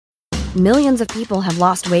Millions of people have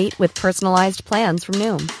lost weight with personalized plans from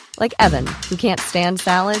Noom. Like Evan, who can't stand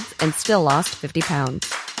salads and still lost 50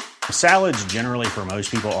 pounds. Salads generally for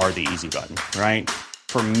most people are the easy button, right?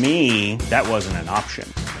 For me, that wasn't an option.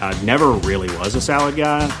 I never really was a salad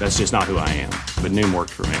guy. That's just not who I am. But Noom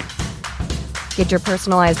worked for me. Get your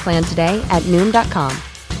personalized plan today at Noom.com.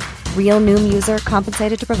 Real Noom user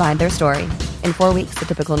compensated to provide their story. In 4 weeks, the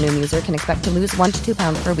typical Noom user can expect to lose 1 to 2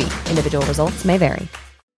 pounds per week. Individual results may vary.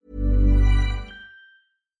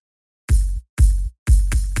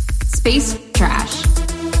 Space trash.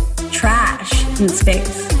 Trash in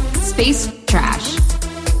space. Space trash.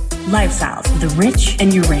 Lifestyles of the rich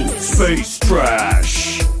and Uranus. Space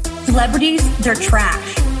trash. Celebrities, they're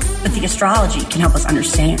trash, but the astrology can help us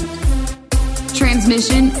understand.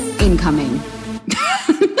 Transmission incoming.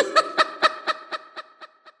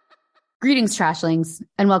 Greetings, trashlings,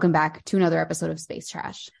 and welcome back to another episode of Space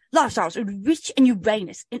Trash. Lifestyles of the rich and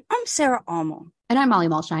Uranus. And I'm Sarah Armour. And I'm Molly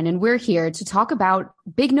Malshine, and we're here to talk about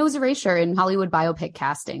Big Nose Erasure in Hollywood biopic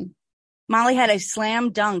casting. Molly had a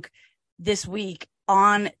slam dunk this week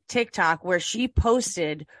on TikTok where she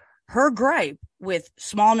posted her gripe with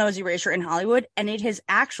small nose erasure in Hollywood, and it has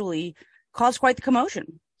actually caused quite the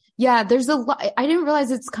commotion. Yeah, there's a lot. I didn't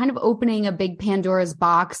realize it's kind of opening a big Pandora's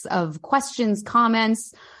box of questions,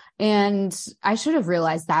 comments, and I should have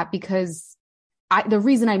realized that because the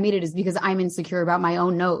reason I made it is because I'm insecure about my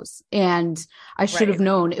own nose, and I should have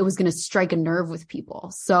known it was going to strike a nerve with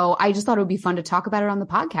people. So I just thought it would be fun to talk about it on the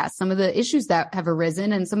podcast, some of the issues that have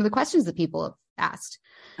arisen and some of the questions that people have asked.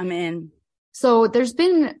 I'm in. So it's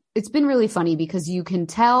been really funny because you can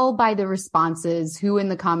tell by the responses who in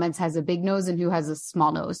the comments has a big nose and who has a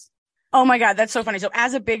small nose. Oh my God, that's so funny. So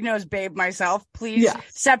as a big nose babe myself, please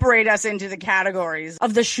separate us into the categories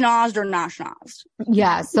of the schnozzed or not schnozzed.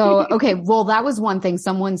 Yeah. So, okay. Well, that was one thing.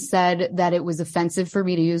 Someone said that it was offensive for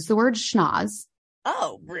me to use the word schnoz.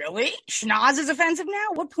 Oh, really? Schnoz is offensive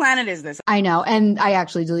now? What planet is this? I know. And I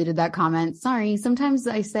actually deleted that comment. Sorry. Sometimes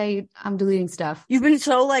I say I'm deleting stuff. You've been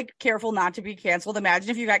so careful not to be canceled.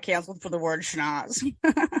 Imagine if you got canceled for the word schnoz.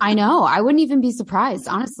 I know. I wouldn't even be surprised,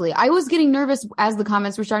 honestly. I was getting nervous as the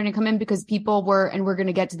comments were starting to come in because people were, and we're going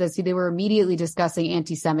to get to this, they were immediately discussing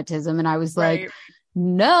anti-Semitism. And I was like,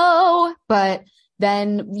 no, but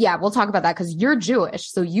then, yeah, we'll talk about that because you're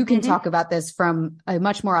Jewish. So you can talk about this from a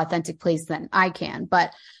much more authentic place than I can.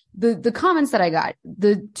 But the comments that I got,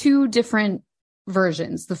 the two different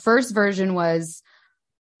versions, the first version was,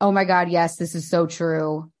 oh my God, yes, this is so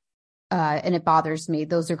true. And it bothers me.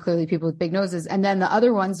 Those are clearly people with big noses. And then the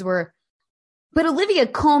other ones were, but Olivia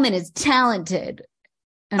Colman is talented.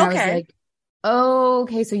 And I was like, oh,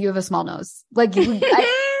 okay, so you have a small nose.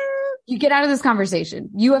 You get out of this conversation.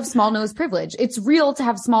 You have small nose privilege. It's real to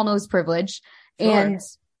have small nose privilege. Sure.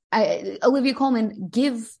 And Olivia Colman,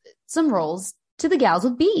 give some roles to the gals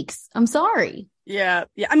with beaks. I'm sorry. Yeah.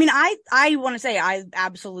 I mean, I want to say I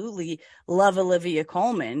absolutely love Olivia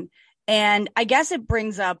Colman. And I guess it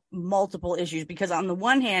brings up multiple issues because on the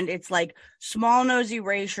one hand, it's like small nose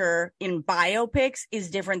erasure in biopics is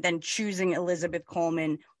different than choosing Elizabeth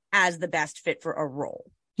Colman as the best fit for a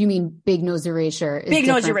role. You mean big nose erasure? Is big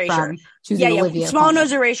nose erasure. Olivia Small Colman.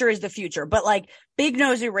 nose erasure is the future, but big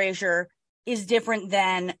nose erasure is different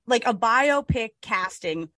than a biopic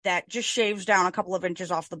casting that just shaves down a couple of inches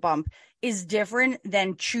off the bump is different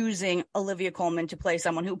than choosing Olivia Colman to play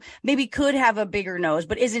someone who maybe could have a bigger nose,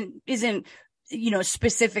 but isn't,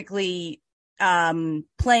 specifically,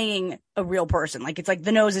 playing a real person. It's like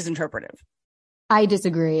the nose is interpretive. I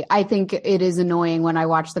disagree. I think it is annoying when I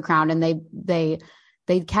watch The Crown and they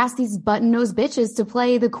cast these button-nosed bitches to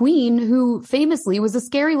play the queen, who famously was a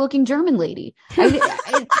scary-looking German lady.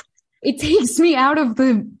 It takes me out of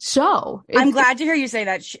the show. I'm glad to hear you say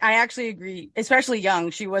that. I actually agree, especially young.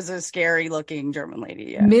 She was a scary-looking German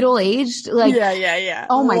lady. Yeah. Middle-aged? Yeah.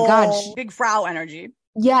 Oh, my God. Big Frau energy.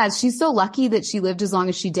 Yeah, she's so lucky that she lived as long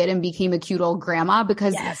as she did and became a cute old grandma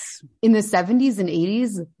because in the 70s and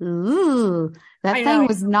 80s, that thing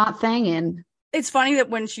was not thangin'. It's funny that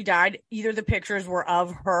when she died, either the pictures were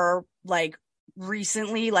of her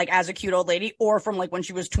recently, as a cute old lady, or from when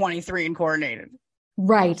she was 23 and coronated.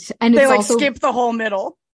 Right. And they it's also skip the whole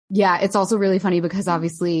middle. Yeah. It's also really funny because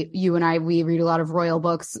obviously you and I, we read a lot of royal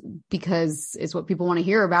books because it's what people want to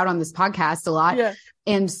hear about on this podcast a lot. Yeah.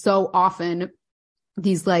 And so often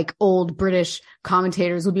these old British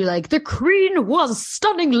commentators will be like, the queen was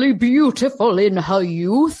stunningly beautiful in her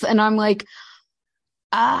youth. And I'm like,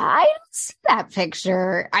 I didn't see that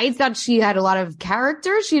picture. I thought she had a lot of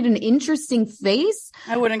character. She had an interesting face.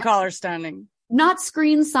 I wouldn't call her stunning. not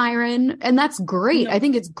Screen Siren. And that's great. No. I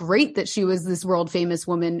think it's great that she was this world famous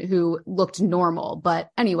woman who looked normal. But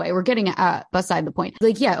anyway, we're getting beside the point.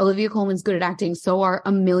 Like, yeah, Olivia Colman's good at acting. So are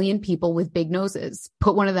a million people with big noses.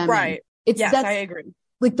 Put one of them in. Yes, I agree.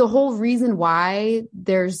 Like the whole reason why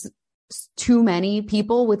there's too many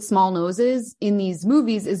people with small noses in these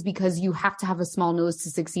movies is because you have to have a small nose to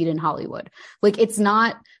succeed in Hollywood. Like, it's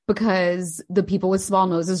not because the people with small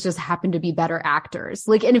noses just happen to be better actors.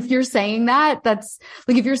 Like, and if you're saying that, that's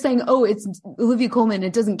like, if you're saying, oh, it's Olivia Colman,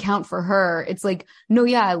 it doesn't count for her. It's like, no,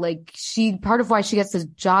 yeah, like part of why she gets the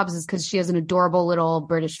jobs is because she has an adorable little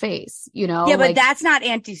British face, you know? Yeah, but that's not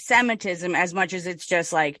anti-Semitism as much as it's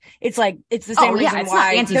just like, it's the same reason it's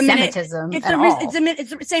why. Not anti-Semitism It's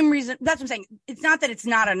the same reason. That's what I'm saying. It's not that it's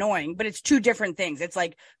not annoying, but it's two different things. It's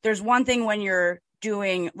like, there's one thing when you're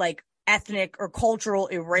doing like ethnic or cultural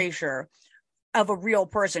erasure of a real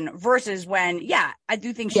person versus when, I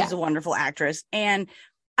do think she's a wonderful actress. And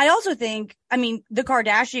I also think, I mean, the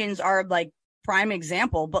Kardashians are like prime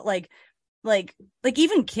example, but like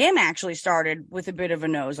even Kim actually started with a bit of a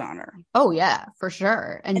nose on her. Oh yeah, for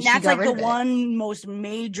sure. And that's like the one most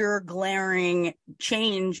major glaring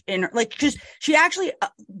change in her, like, because she actually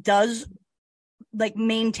does like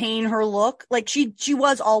maintain her look. Like she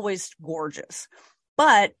was always gorgeous,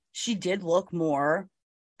 but she did look more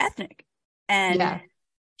ethnic, and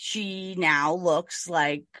she now looks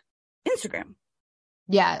like Instagram.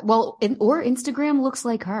 Yeah. Well, or Instagram looks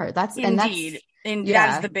like her. That's indeed. And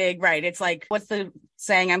that's the big, right. It's like, what's the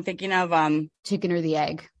saying I'm thinking of? Chicken or the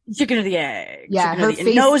egg. Chicken or the egg. Yeah. Her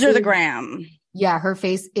face nose or the gram. Yeah. Her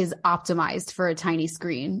face is optimized for a tiny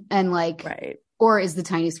screen, and like, right. Or is the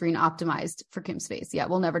tiny screen optimized for Kim's face? Yeah,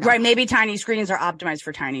 we'll never know. Right. Maybe tiny screens are optimized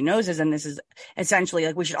for tiny noses. And this is essentially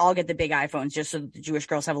like, we should all get the big iPhones just so that the Jewish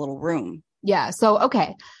girls have a little room. Yeah. So,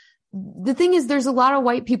 okay. The thing is, there's a lot of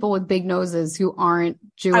white people with big noses who aren't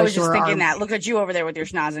Jewish. I was just thinking that. Look at you over there with your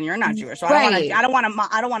schnoz, and you're not Jewish. So right. I don't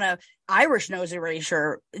want to Irish nose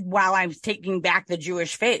erasure while I'm taking back the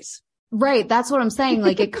Jewish face. Right. That's what I'm saying.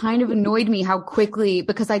 Like, it kind of annoyed me how quickly,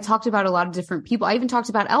 because I talked about a lot of different people. I even talked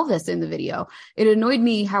about Elvis in the video. It annoyed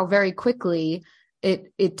me how very quickly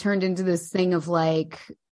it turned into this thing of like,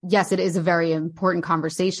 yes, it is a very important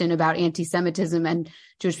conversation about anti-Semitism and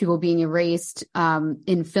Jewish people being erased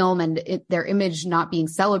in film, and their image not being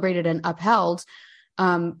celebrated and upheld.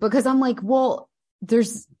 Because I'm like, well,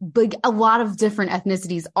 there's like a lot of different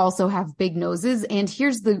ethnicities also have big noses. And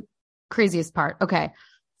here's the craziest part. Okay.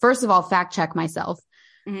 First of all, fact check myself.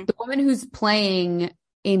 Mm-hmm. The woman who's playing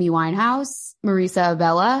Amy Winehouse, Marisa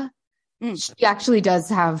Abela, she actually does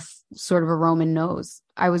have sort of a Roman nose.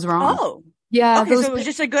 I was wrong. Oh, yeah. Okay, so it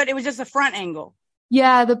was just a front angle.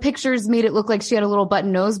 Yeah, the pictures made it look like she had a little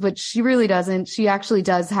button nose, but she really doesn't. She actually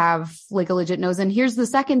does have like a legit nose. And here's the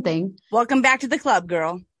second thing. Welcome back to the club,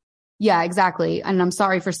 girl. Yeah, exactly. And I'm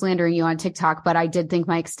sorry for slandering you on TikTok, but I did think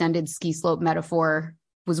my extended ski slope metaphor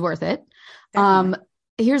was worth it. Definitely.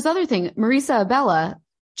 Here's the other thing. Marisa Abela,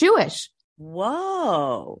 Jewish.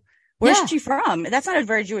 Whoa. Where's she from? That's not a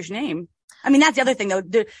very Jewish name. I mean, that's the other thing, though.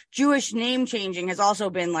 The Jewish name changing has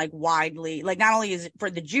also been like widely, like, not only is it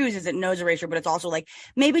for the Jews, is it nose erasure, but it's also like,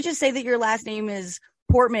 maybe just say that your last name is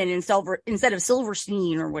Portman instead of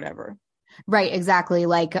Silverstein or whatever. Right. Exactly.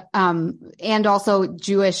 Like, and also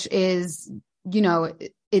Jewish is, you know,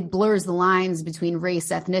 it blurs the lines between race,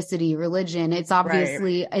 ethnicity, religion. It's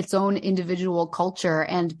obviously its own individual culture,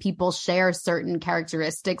 and people share certain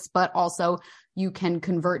characteristics, but also you can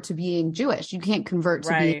convert to being Jewish. You can't convert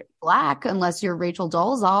to being Black unless you're Rachel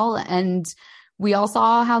Dolezal. And we all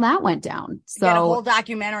saw how that went down. So you got a whole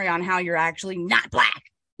documentary on how you're actually not Black.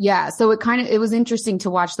 Yeah. So it was interesting to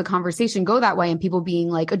watch the conversation go that way, and people being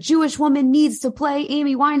like, a Jewish woman needs to play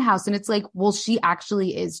Amy Winehouse. And it's like, well, she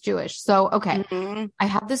actually is Jewish. So, okay. Mm-hmm. I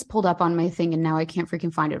have this pulled up on my thing and now I can't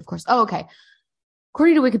freaking find it, of course. Oh, okay.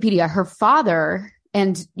 According to Wikipedia, her father,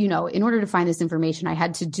 and, you know, in order to find this information, I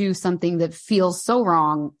had to do something that feels so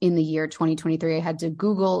wrong in the year 2023. I had to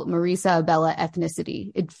Google Marisa Abela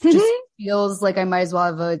ethnicity. It just feels like I might as well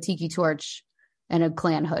have a tiki torch and a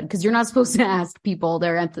clan hood, because you're not supposed to ask people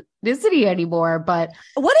their ethnicity anymore. But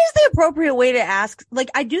what is the appropriate way to ask? Like,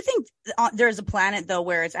 I do think there's a planet, though,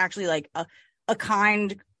 where it's actually like a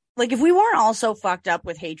kind, like, if we weren't all so fucked up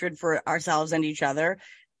with hatred for ourselves and each other,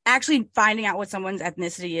 actually finding out what someone's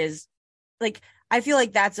ethnicity is, like, I feel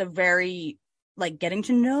like that's a very, like, getting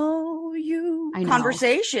to know you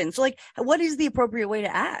conversation. So, like, what is the appropriate way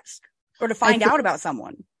to ask or to find out about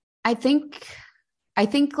someone? I think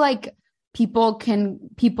like,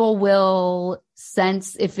 people will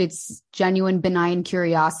sense if it's genuine benign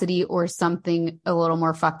curiosity or something a little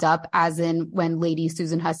more fucked up, as in when Lady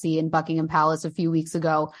Susan Hussey in Buckingham Palace a few weeks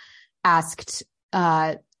ago asked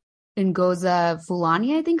Ngozi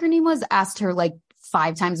Fulani, I think her name was, asked her like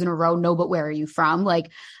 5 times in a row, no, but where are you from? Like,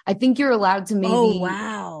 I think you're allowed to maybe. Oh,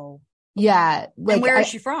 wow. Yeah. Like, and where is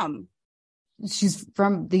she from? She's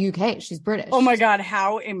from the UK. She's British. Oh my God,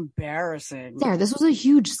 how embarrassing. Sarah, this was a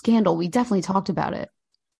huge scandal. We definitely talked about it.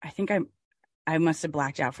 I think I must have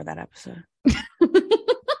blacked out for that episode.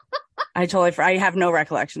 I have no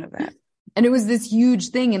recollection of that. And it was this huge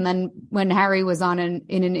thing. And then when Harry was in an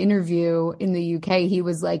interview in the UK, he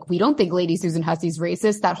was like, we don't think Lady Susan Hussey's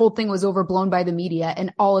racist. That whole thing was overblown by the media.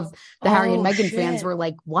 And all of the Harry and Meghan fans were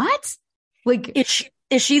like, what? Like,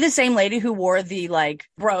 is she the same lady who wore the like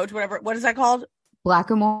brooch, whatever? What is that called?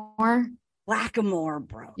 Blackamoor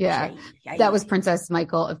brooch. Yeah. That was Princess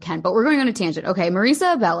Michael of Kent. But we're going on a tangent. Okay.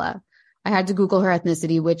 Marisa Abela. I had to Google her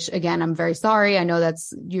ethnicity, which again, I'm very sorry. I know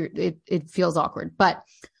it feels awkward, but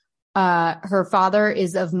her father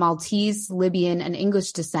is of Maltese, Libyan, and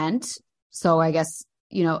English descent. So I guess,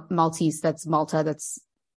 Maltese, that's Malta. That's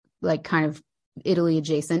like kind of Italy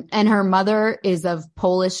adjacent. And her mother is of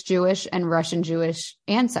Polish Jewish and Russian Jewish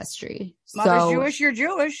ancestry. Mother's Jewish, you're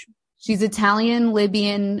Jewish. She's Italian,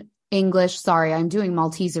 Libyan, English. Sorry, I'm doing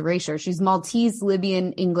Maltese erasure. She's Maltese,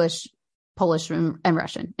 Libyan, English, Polish, and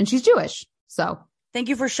Russian. And she's Jewish. So thank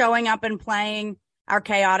you for showing up and playing our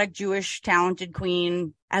chaotic Jewish talented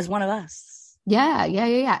queen as one of us. Yeah.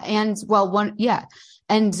 And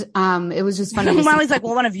And it was just funny. Molly's like,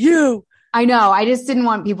 well, one of you. I know. I just didn't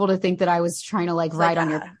want people to think that I was trying to like ride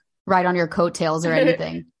on your coattails or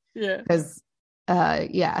anything. Yeah. Because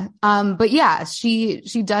yeah. But yeah, she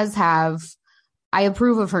does have, I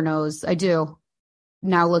approve of her nose. I do.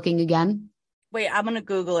 Now looking again. Wait, I'm going to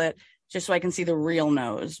Google it just so I can see the real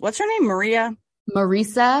nose. What's her name?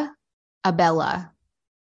 Marisa Abela.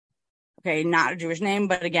 Okay. Not a Jewish name,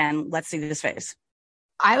 but again, let's see this face.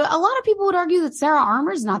 A lot of people would argue that Sarah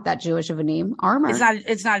Armour's not that Jewish of a name. Armour.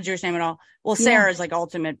 It's not a Jewish name at all. Well, Sarah is like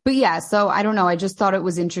ultimate. But yeah, so I don't know. I just thought it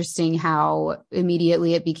was interesting how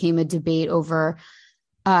immediately it became a debate over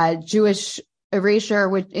Jewish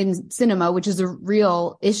erasure in cinema, which is a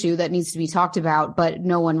real issue that needs to be talked about. But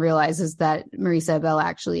no one realizes that Marisa Abela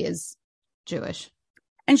actually is Jewish.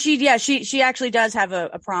 And she actually does have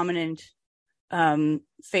a prominent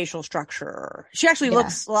facial structure. She actually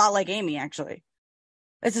looks a lot like Amy, actually.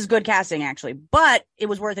 This is good casting, actually, but it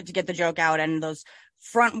was worth it to get the joke out, and those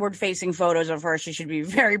frontward facing photos of her, she should be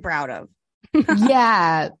very proud of.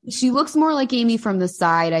 Yeah. She looks more like Amy from the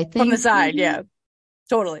side, I think. From the side. Yeah,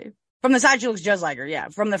 totally. From the side, she looks just like her. Yeah.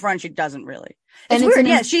 From the front, she doesn't really. It's weird.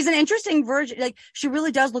 Yeah. She's an interesting version. Like, she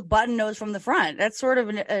really does look button nose from the front. That's sort of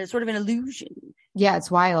an illusion. Yeah.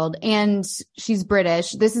 It's wild. And she's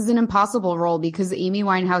British. This is an impossible role because Amy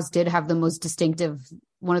Winehouse did have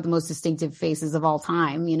one of the most distinctive faces of all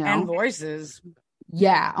time, And voices.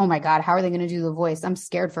 Yeah. Oh my God. How are they going to do the voice? I'm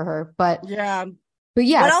scared for her, but yeah. But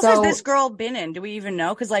yeah. What else has this girl been in? Do we even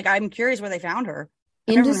know? Cause like, I'm curious where they found her.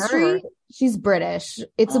 Industry. She's British.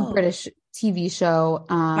 It's a British TV show.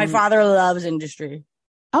 My father loves Industry.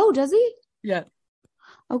 Oh, does he? Yeah.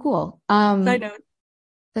 Oh, cool. Side note.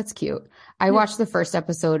 That's cute. I watched the first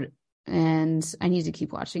episode and I need to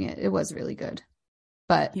keep watching it. It was really good,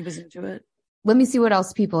 but he was into it. Let me see what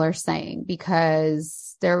else people are saying,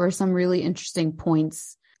 because there were some really interesting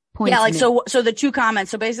points. Yeah, like so the two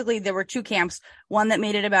comments. So basically there were two camps, one that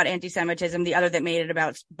made it about anti-Semitism, the other that made it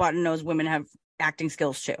about button-nosed women have acting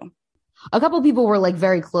skills too. A couple people were like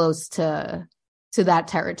very close to that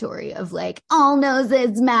territory of like, all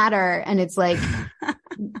noses matter. And it's like,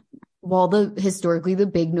 well, historically the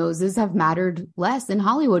big noses have mattered less in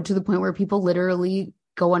Hollywood, to the point where people literally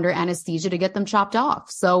go under anesthesia to get them chopped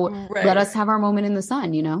off. So let us have our moment in the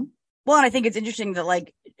sun, Well, and I think it's interesting that,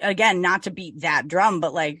 like, again, not to beat that drum,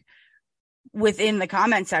 but like within the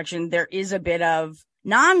comment section, there is a bit of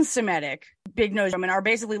non-Semitic big nose women are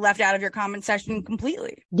basically left out of your comment section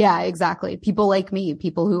completely. Yeah, exactly. People like me,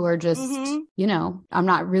 people who are just, I'm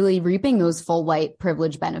not really reaping those full white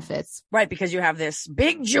privilege benefits. Right, because you have this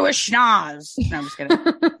big Jewish schnoz. No, I'm just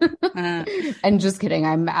kidding. And just kidding.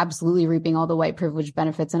 I'm absolutely reaping all the white privilege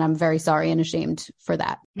benefits, and I'm very sorry and ashamed for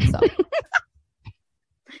that. So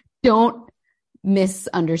don't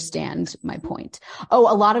misunderstand my point.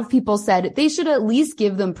 Oh, a lot of people said they should at least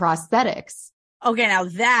give them prosthetics. Okay, now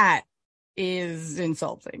that is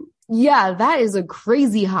insulting. Yeah, that is a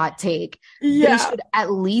crazy hot take. Yeah. They should at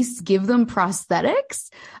least give them prosthetics.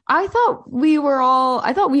 I thought we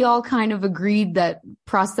all kind of agreed that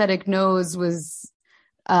prosthetic nose was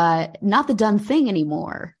not the done thing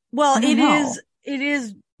anymore. Well, it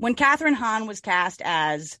is when Kathryn Hahn was cast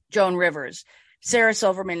as Joan Rivers, Sarah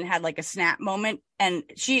Silverman had like a snap moment, and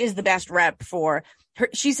she is the best rep for her.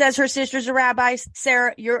 She says her sister's a rabbi.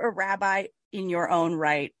 Sarah, you're a rabbi in your own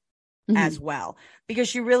right as well, because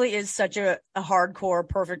she really is such a hardcore,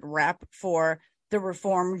 perfect rep for the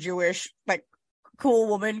Reform Jewish, like, cool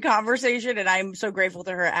woman conversation. And I'm so grateful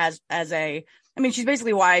to her as I mean, she's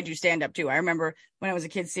basically why I do stand up too. I remember when I was a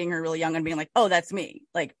kid seeing her really young and being like, oh, that's me.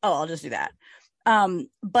 Like, oh, I'll just do that.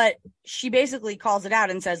 But she basically calls it out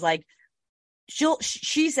and says, like,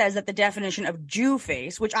 she says that the definition of Jew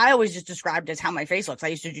face, which I always just described as how my face looks. I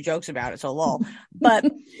used to do jokes about it. So lol. But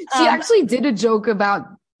she actually did a joke about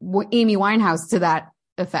Amy Winehouse to that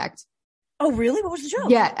effect. Oh, really? What was the joke?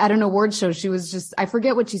 Yeah. At an award show, she was just, I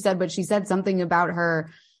forget what she said, but she said something about her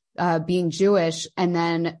being Jewish. And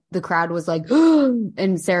then the crowd was like,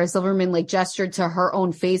 and Sarah Silverman like gestured to her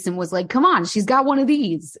own face and was like, come on, she's got one of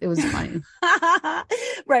these. It was funny.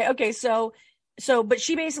 Right. Okay. So, but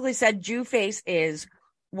she basically said Jew face is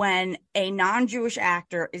when a non-Jewish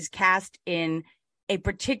actor is cast in a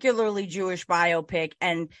particularly Jewish biopic,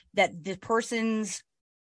 and that the person's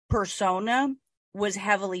persona was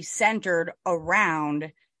heavily centered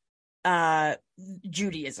around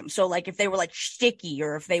Judaism. So like if they were like shticky,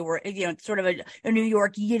 or if they were, you know, sort of a New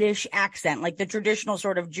York Yiddish accent, like the traditional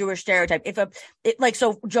sort of Jewish stereotype.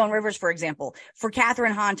 So Joan Rivers, for example, for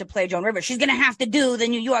Kathryn Hahn to play Joan Rivers, she's going to have to do the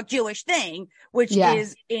New York Jewish thing, which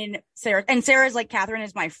is in Sarah. And Sarah's like, Kathryn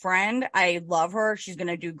is my friend. I love her. She's going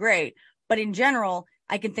to do great. But in general,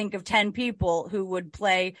 I can think of 10 people who would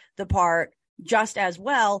play the part just as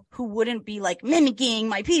well, who wouldn't be like mimicking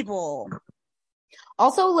my people.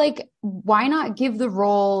 Also, like, why not give the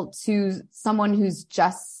role to someone who's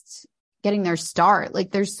just getting their start?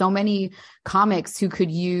 Like, there's so many comics who could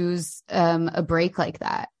use a break like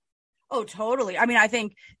that. Oh, totally. I mean, I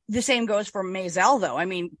think the same goes for Maisel, though. I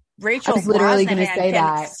mean, Rachel I was literally going to say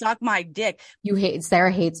that. Suck my dick.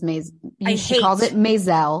 Sarah hates Maisel. She calls it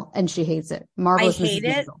Maisel, and she hates it. Marvelous. I hate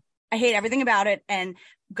it. I hate everything about it. And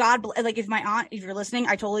God, like, if my aunt, if you're listening,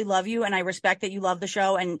 I totally love you, and I respect that you love the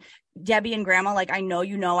show. And Debbie and Grandma, like, I know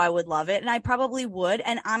I would love it, and I probably would.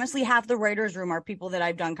 And honestly, half the writers' room are people that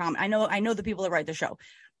I've done I know the people that write the show,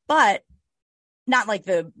 but not like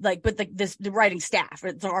the writing staff.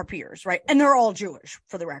 It's our peers, right? And they're all Jewish,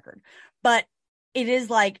 for the record. But it is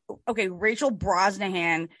like, okay, Rachel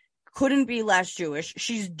Brosnahan couldn't be less Jewish.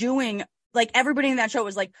 She's doing, like, everybody in that show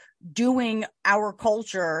is like doing our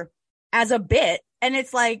culture as a bit. And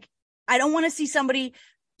it's like, I don't want to see somebody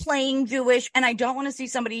playing Jewish, and I don't want to see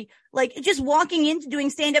somebody like just walking into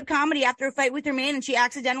doing stand-up comedy after a fight with her man, and she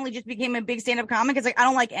accidentally just became a big stand-up comic. It's like, I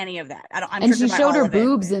don't like any of that. And she showed her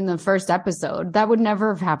boobs in the first episode. That would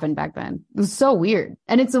never have happened back then. It was so weird.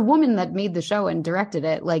 And it's a woman that made the show and directed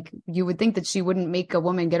it. Like, you would think that she wouldn't make a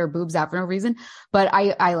woman get her boobs out for no reason. But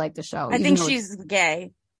I like the show. I think she's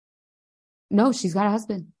gay. No, she's got a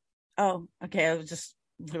husband. Oh, okay. I was just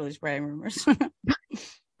literally spreading rumors.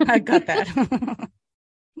 I got that.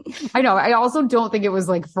 I know. I also don't think it was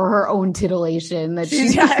like for her own titillation that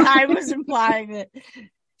I was implying that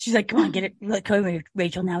she's like, come on, get it. Like,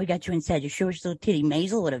 Rachel, now we got you inside. You sure it's little titty.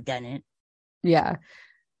 Maisel would have done it. Yeah.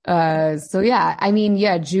 So yeah, I mean,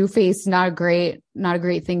 yeah, Jew face, not a great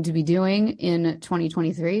thing to be doing in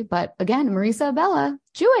 2023. But again, Marisa Abella,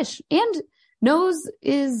 Jewish, and nose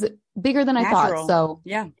is bigger than natural. I thought. So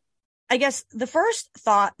yeah. I guess the first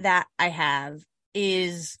thought that I have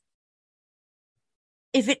is,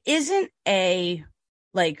 if it isn't a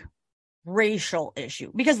like racial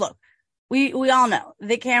issue, because look, we all know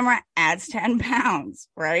the camera adds 10 pounds,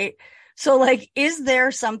 right? So like, is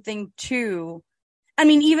there something to, I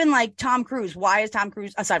mean, even like Tom Cruise, why is Tom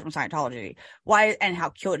Cruise, aside from Scientology, and how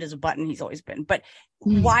cute as a button he's always been, but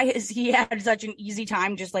why has he had such an easy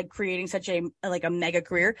time just like creating such a mega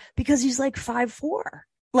career? Because he's like 5'4".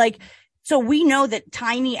 Like, so we know that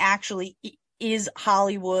tiny actually is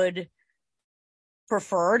Hollywood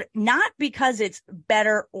preferred, not because it's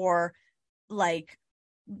better or like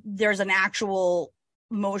there's an actual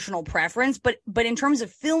emotional preference, but in terms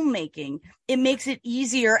of filmmaking, it makes it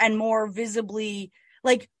easier and more visibly,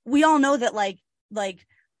 like, we all know that like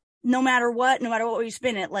no matter what we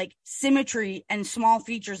spin it, like symmetry and small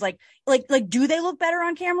features, like do they look better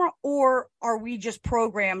on camera, or are we just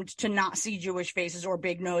programmed to not see Jewish faces or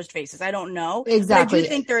big nosed faces? I don't know. Exactly. But I do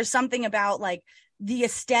think there's something about like the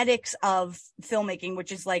aesthetics of filmmaking,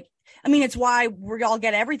 which is like, I mean, it's why we all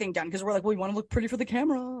get everything done, because we're like, we want to look pretty for the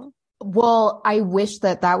camera. Well, I wish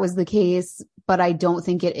that was the case, but I don't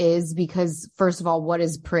think it is, because first of all, what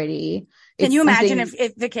is pretty? Can you imagine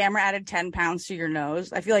if the camera added 10 pounds to your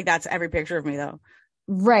nose? I feel like that's every picture of me though.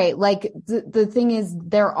 Right. Like the thing is,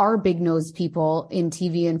 there are big nose people in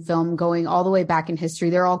TV and film going all the way back in history.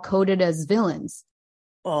 They're all coded as villains.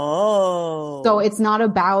 Oh. So it's not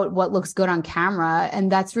about what looks good on camera.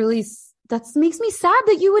 And that makes me sad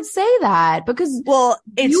that you would say that, because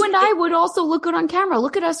you and I would also look good on camera.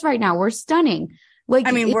 Look at us right now. We're stunning. Like,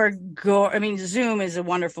 I mean, Zoom is a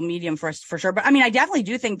wonderful medium for us for sure. But I mean, I definitely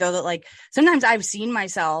do think though that like sometimes I've seen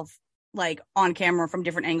myself like on camera from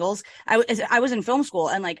different angles. I was in film school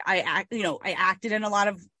and like I acted in a lot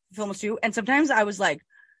of films too. And sometimes I was like,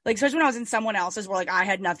 especially when I was in someone else's where like I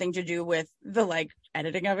had nothing to do with the like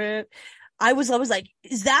editing of it. I was like,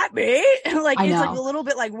 is that me? Like, it's like a little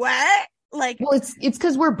bit like, what? Like, well, it's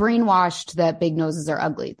because we're brainwashed that big noses are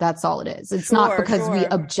ugly. That's all it is. It's not because we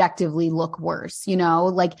objectively look worse, you know,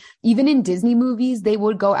 like even in Disney movies, they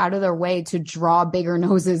would go out of their way to draw bigger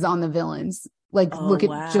noses on the villains. Like, look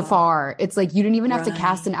at Jafar. It's like, you didn't even have to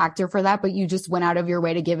cast an actor for that, but you just went out of your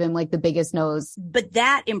way to give him like the biggest nose. But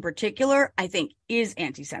that in particular, I think is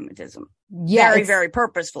anti-Semitism. Yeah, very, very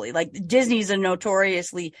purposefully. Like Disney's a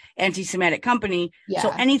notoriously anti-Semitic company. Yeah.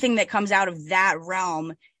 So anything that comes out of that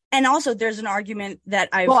realm. And also there's an argument that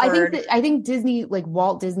I've heard. I think Disney, like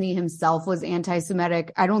Walt Disney himself was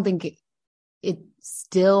anti-Semitic. I don't think it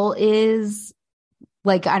still is.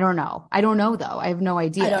 Like, I don't know. I don't know though. I have no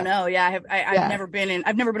idea. I don't know. Yeah. I've never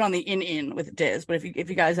been on the in with Diz, but if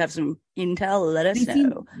you guys have some intel, let us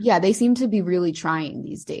know. They seem to be really trying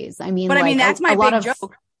these days. I mean, but like, I mean, that's my big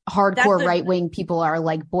joke. Hardcore right-wing people are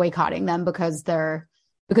like boycotting them because they're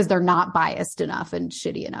not biased enough and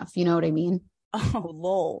shitty enough. You know what I mean? Oh,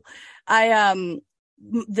 lol.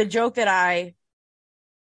 The joke that I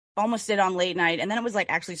almost did on late night, and then it was like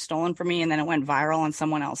actually stolen from me, and then it went viral on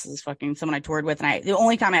someone I toured with. And the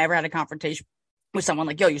only time I ever had a confrontation with someone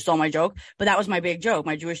like, yo, you stole my joke. But that was my big joke.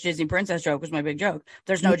 My Jewish Disney princess joke was my big joke.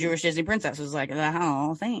 There's no Jewish Disney princess. It was like the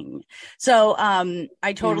whole thing. So,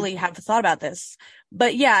 I totally have thought about this,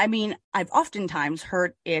 but yeah, I mean, I've oftentimes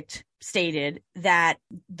heard it stated that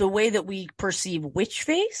the way that we perceive witch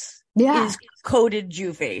face is coded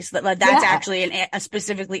Jew face. That's actually a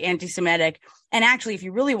specifically anti-Semitic. And actually, if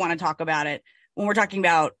you really want to talk about it, when we're talking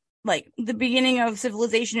about like the beginning of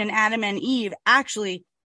civilization and Adam and Eve, actually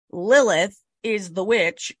Lilith is the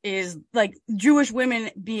witch, is like Jewish women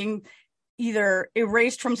being either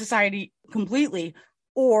erased from society completely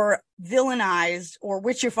or villainized or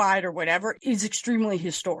witchified or whatever is extremely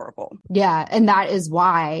historical. Yeah. And that is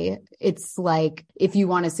why it's like, if you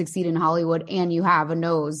want to succeed in Hollywood and you have a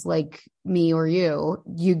nose like me or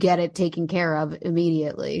you get it taken care of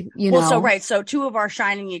immediately, you know? So two of our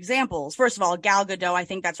shining examples. First of all, Gal Gadot, I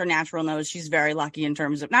think that's her natural nose. She's very lucky in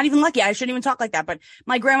terms of, not even lucky, I shouldn't even talk like that, but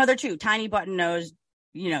my grandmother too, tiny button nose,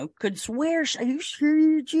 you know, could swear, are you sure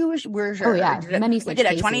you're Jewish? We're sure. Oh yeah, many such did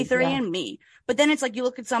cases, 23 and me. But then it's like, you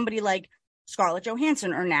look at somebody like Scarlett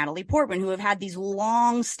Johansson or Natalie Portman, who have had these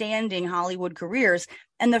long-standing Hollywood careers,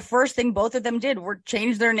 and the first thing both of them did were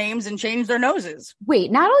change their names and change their noses.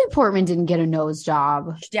 Wait, Natalie Portman didn't get a nose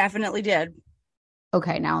job? She definitely did.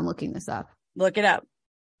 Okay, now I'm looking this up. Look it up.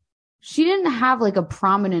 She didn't have like a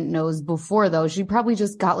prominent nose before, though. She probably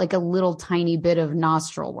just got like a little tiny bit of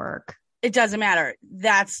nostril work. It doesn't matter.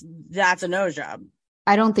 That's a nose job.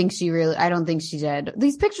 I don't think she did.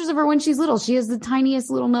 These pictures of her when she's little, she has the tiniest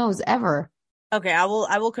little nose ever. Okay, I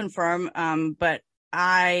will confirm. But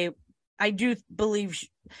I do believe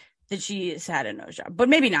that she has had a nose job, but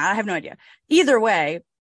maybe not. I have no idea. Either way.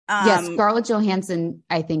 Yes, Scarlett Johansson,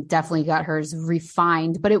 I think, definitely got hers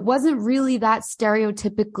refined, but it wasn't really that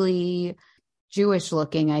stereotypically Jewish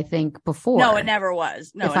looking, I think, before. No, it never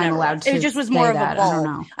was. No, if I'm allowed to. It just was more of a bulb. I don't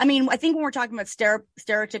know. I mean, I think when we're talking about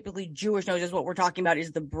stereotypically Jewish noses, what we're talking about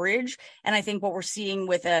is the bridge. And I think what we're seeing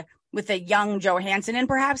with a young Johansson and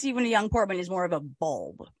perhaps even a young Portman is more of a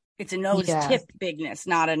bulb. It's a nose tip bigness,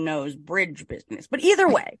 not a nose bridge business. But either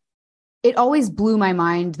way. It always blew my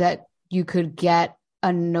mind that you could get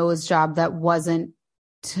a nose job that wasn't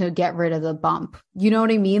to get rid of the bump. You know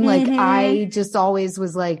what I mean? Like, I just always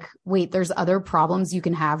was like, wait, there's other problems you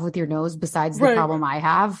can have with your nose besides the problem I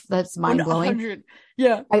have. That's mind blowing.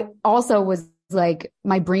 Yeah. I also was like,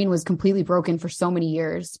 my brain was completely broken for so many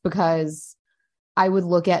years because I would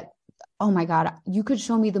look at, oh my God, you could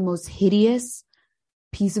show me the most hideous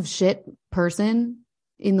piece of shit person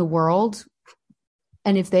in the world.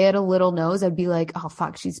 And if they had a little nose, I'd be like, oh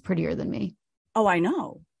fuck, she's prettier than me. Oh, I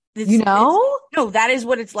know. No, that is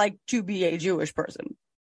what it's like to be a Jewish person.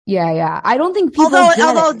 Yeah. I don't think people.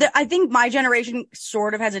 Although I think my generation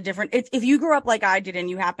sort of has a different. If you grew up like I did and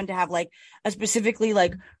you happen to have like a specifically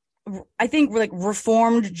like I think like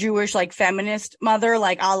reformed Jewish, like feminist mother,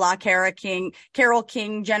 like a la Carole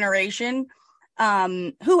King generation,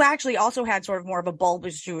 who actually also had sort of more of a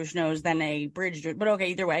bulbous Jewish nose than a bridge Jewish, but okay,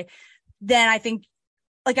 either way. Then I think,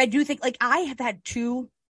 like, I do think, like, I have had two,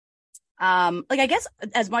 like, I guess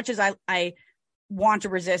as much as I want to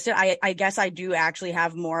resist it, I guess I do actually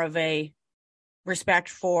have more of a respect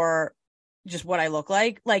for just what I look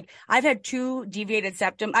like. Like, I've had two deviated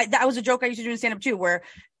septum. That was a joke I used to do in stand up too, where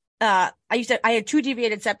I had two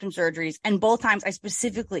deviated septum surgeries, and both times I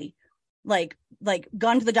specifically like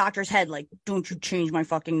gun to the doctor's head, like, don't you change my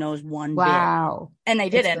fuking nose one bit. And they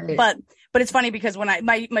didn't. But it's funny because when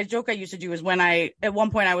my joke I used to do is when at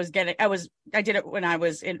one point I did it when I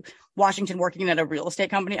was in Washington working at a real estate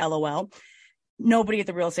company, LOL. Nobody at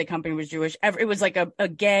the real estate company was Jewish. It was like a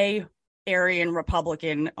gay, Aryan,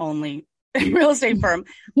 Republican only real estate firm.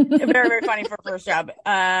 Very, very funny for a first job.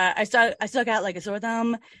 I stuck out like a sore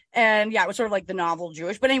thumb, and yeah, it was sort of like the novel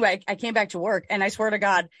Jewish. But anyway, I came back to work, and I swear to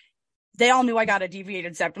God, they all knew I got a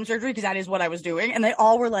deviated septum surgery because that is what I was doing, and they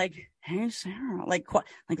all were like, "Hey, Sarah, like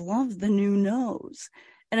love the new nose,"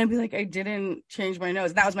 and I'd be like, "I didn't change my nose."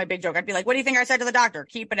 And that was my big joke. I'd be like, "What do you think I said to the doctor?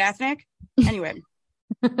 Keep it ethnic?" Anyway,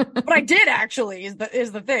 but I did actually is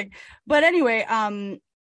the thing. But anyway,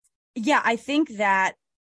 yeah, I think that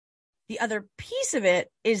the other piece of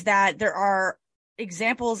it is that there are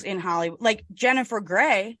examples in Hollywood, like Jennifer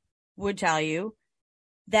Grey would tell you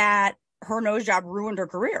that her nose job ruined her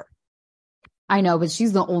career. I know, but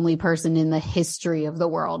she's the only person in the history of the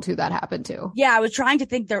world who that happened to. Yeah, I was trying to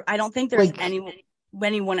think I don't think there's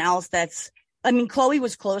anyone else that's, I mean, Chloe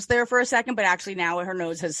was close there for a second, but actually now her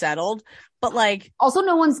nose has settled. But like, also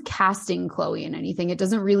no one's casting Chloe in anything. It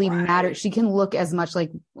doesn't really matter. She can look as much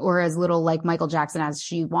like, or as little like Michael Jackson as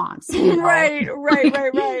she wants. You know? Right.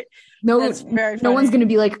 No, that's very funny. No one's going to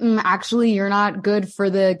be like, actually, you're not good for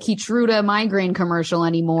the Keytruda migraine commercial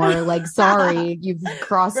anymore. Like, sorry, you've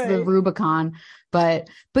crossed the Rubicon. But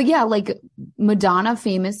yeah, like Madonna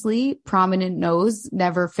famously, prominent nose,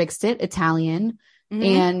 never fixed it, Italian. Mm-hmm.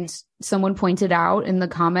 And someone pointed out in the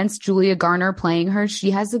comments, Julia Garner playing her,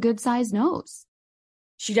 she has a good sized nose.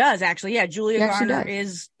 She does actually. Yeah. Julia Garner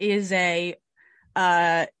is a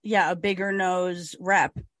bigger nose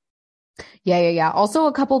rep. Yeah. Also,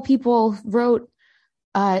 a couple people wrote,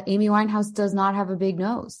 Amy Winehouse does not have a big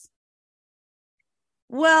nose.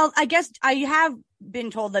 Well, I guess I have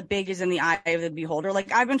been told that big is in the eye of the beholder.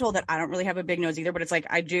 Like, I've been told that I don't really have a big nose either, but it's like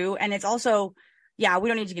I do. And it's also, yeah, we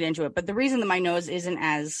don't need to get into it. But the reason that my nose isn't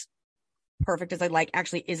as perfect as I like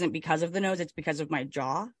actually isn't because of the nose. It's because of my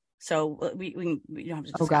jaw. So we don't have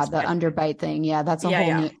to. Oh God, the underbite thing. Yeah, that's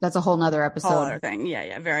that's a whole nother episode. Whole other thing.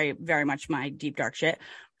 Yeah. Very, very much my deep dark shit.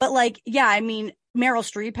 But like, yeah, I mean, Meryl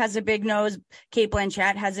Streep has a big nose. Kate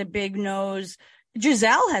Blanchett has a big nose.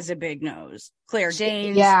 Giselle has a big nose. Claire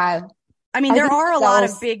Danes. Yeah. I mean, there are a lot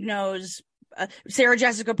of big nose. Sarah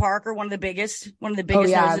Jessica Parker, one of the biggest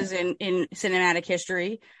noses in cinematic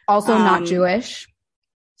history. Also not Jewish.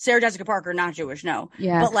 Sarah Jessica Parker, not Jewish, no.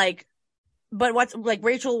 Yeah. But what's like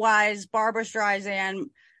Rachel Weisz, Barbara Streisand,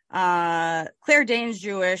 Claire Danes,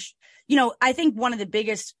 Jewish. You know, I think one of the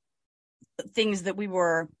biggest things that we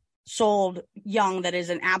were sold young that is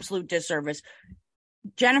an absolute disservice.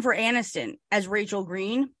 Jennifer Aniston as Rachel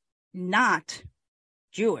Green, not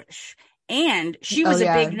Jewish. And she was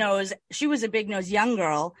a big nose. She was a big nose young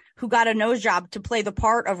girl who got a nose job to play the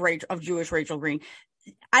part of Jewish Rachel Green.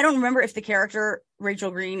 I don't remember if the character Rachel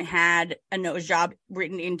Green had a nose job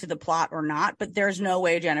written into the plot or not, but there's no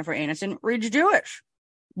way Jennifer Aniston reads Jewish.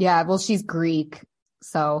 Yeah, well, she's Greek,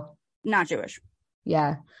 so not Jewish.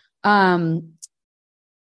 Yeah. Blake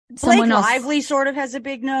Lively sort of has a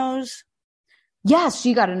big nose. Yes,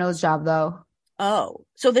 she got a nose job though. Oh,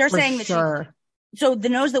 so they're saying that so the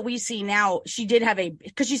nose that we see now, she did have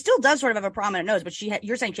because she still does sort of have a prominent nose, but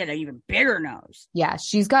you're saying she had an even bigger nose. Yeah,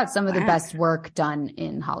 she's got some of the best work done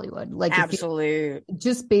in Hollywood. Like, absolutely.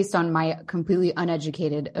 Just based on my completely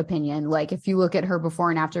uneducated opinion, like if you look at her before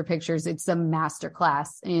and after pictures, it's a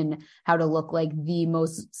masterclass in how to look like the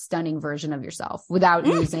most stunning version of yourself without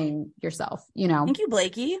losing yourself, you know? Thank you,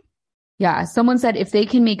 Blakey. Yeah. Someone said if they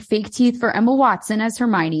can make fake teeth for Emma Watson as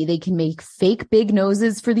Hermione, they can make fake big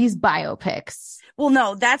noses for these biopics. Well,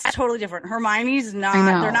 no, that's totally different. Hermione's not,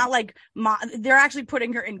 they're not like, they're actually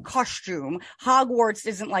putting her in costume. Hogwarts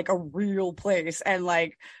isn't like a real place. And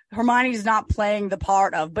like Hermione's not playing the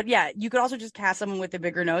part of, but yeah, you could also just cast someone with a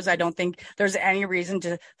bigger nose. I don't think there's any reason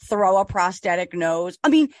to throw a prosthetic nose. I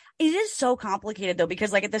mean, it is so complicated though,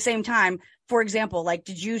 because like at the same time, for example, like,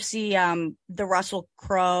 did you see, the Russell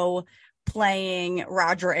Crowe playing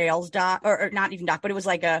Roger Ailes doc, or not even doc, but it was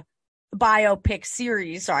like a biopic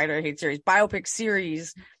series. Sorry, I don't hate series. Biopic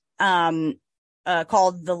series called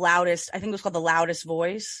The Loudest. I think it was called The Loudest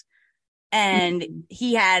Voice. And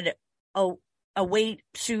he had a weight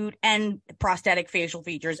suit and prosthetic facial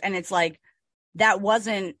features. And it's like,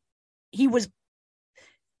 he was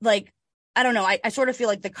like, I don't know. I sort of feel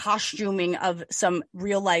like the costuming of some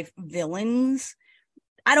real life villains.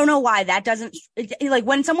 I don't know why that doesn't, like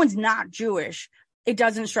when someone's not Jewish, it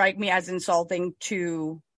doesn't strike me as insulting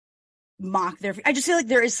to mock their, I just feel like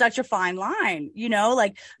there is such a fine line, you know,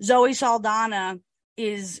 like Zoe Saldana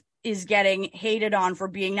is getting hated on for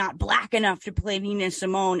being not black enough to play Nina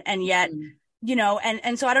Simone. And yet, you know,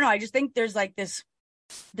 and so I don't know. I just think there's like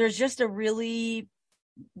there's just a really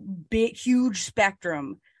big, huge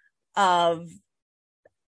spectrum of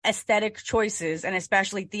aesthetic choices, and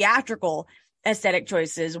especially theatrical aesthetic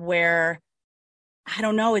choices where, I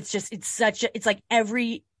don't know, it's like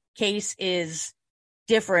every case is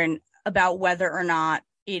different about whether or not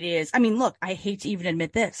it is. I mean, look, I hate to even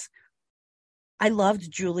admit this. I loved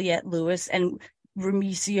Juliette Lewis and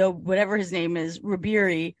Remigio, whatever his name is,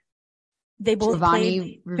 Ribéry. They both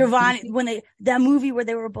played Giovanni when that movie where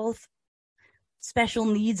they were both special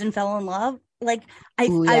needs and fell in love. Like,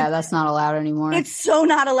 that's not allowed anymore. It's so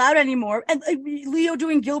not allowed anymore. And like, Leo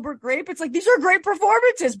doing Gilbert Grape, it's like, these are great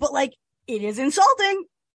performances, but like, it is insulting.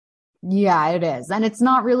 Yeah, it is. And it's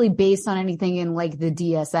not really based on anything in like the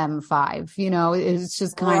DSM-5, you know, it's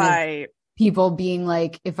just kind of people being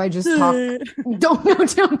like, if I just talk, don't do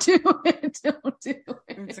it. Don't do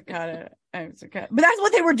it. I have to cut. But that's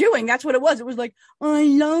what they were doing. That's what it was. It was like, I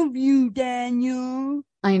love you, Daniel.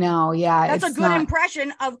 I know. Yeah. That's a good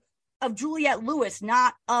impression of Juliette Lewis,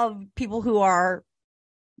 not of people who are.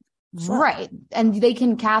 Right. And they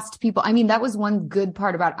can cast people. I mean, that was one good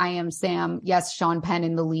part about I Am Sam. Yes, Sean Penn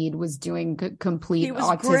in the lead was doing complete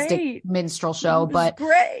autistic minstrel show, but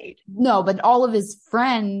great. No, but all of his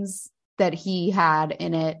friends that he had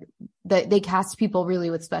in it, that they cast people really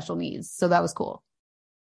with special needs. So that was cool.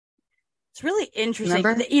 It's really interesting.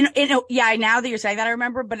 You know, yeah, now that you're saying that, I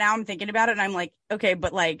remember, but now I'm thinking about it and I'm like, okay,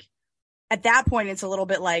 but like, at that point, it's a little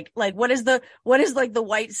bit like what is like the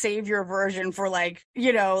white savior version for like,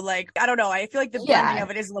 you know, like, I don't know. I feel like the blending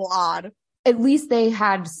of it is a little odd. At least they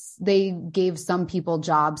gave some people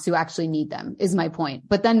jobs who actually need them, is my point.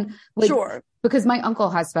 But then like, sure, because my uncle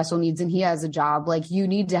has special needs and he has a job, like you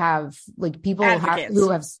need to have like people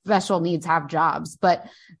who have special needs have jobs. But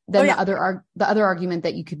then the other argument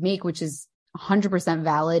that you could make, which is 100%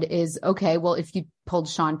 valid, is okay, well, if you pulled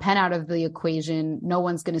Sean Penn out of the equation, no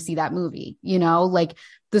one's going to see that movie, you know, like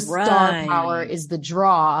the star power is the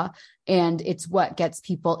draw and it's what gets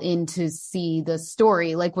people in to see the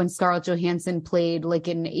story. Like when Scarlett Johansson played like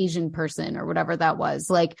an Asian person or whatever that was,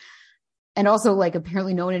 like, and also like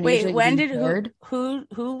apparently no one in Asia. When did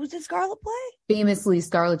who did Scarlett play? Famously,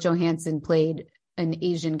 Scarlett Johansson played an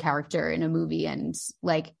Asian character in a movie and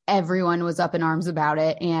like everyone was up in arms about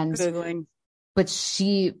it. And Googling. But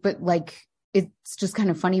like, it's just kind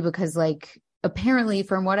of funny because like, apparently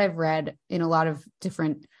from what I've read in a lot of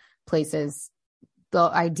different places, the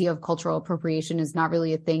idea of cultural appropriation is not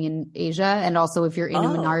really a thing in Asia. And also if you're in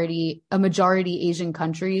a majority Asian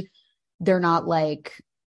country, they're not like,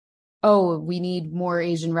 oh, we need more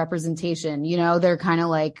Asian representation. You know, they're kind of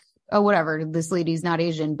like, oh, whatever, this lady's not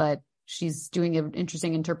Asian, but she's doing an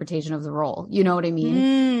interesting interpretation of the role. You know what I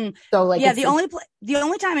mean? So like, yeah, the only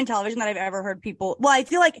time in television that I've ever heard people, well, I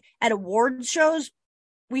feel like at awards shows,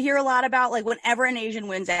 we hear a lot about like whenever an Asian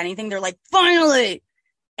wins anything, they're like, finally.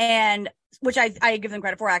 And which I give them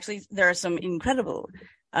credit for. Actually, there are some incredible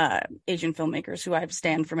Asian filmmakers who I've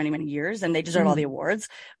stand for many, many years and they deserve all the awards.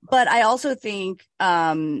 But I also think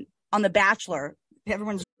on The Bachelor,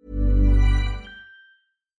 everyone's.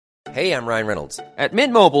 Hey, I'm Ryan Reynolds. At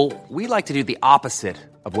Mint Mobile, we like to do the opposite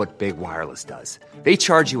of what Big Wireless does. They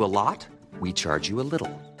charge you a lot, we charge you a little.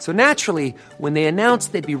 So naturally, when they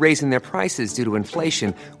announced they'd be raising their prices due to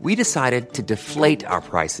inflation, we decided to deflate our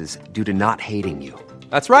prices due to not hating you.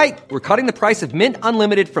 That's right. We're cutting the price of Mint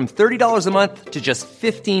Unlimited from $30 a month to just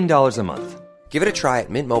 $15 a month. Give it a try at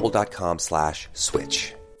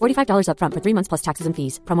mintmobile.com/switch. $45 up front for 3 months plus taxes and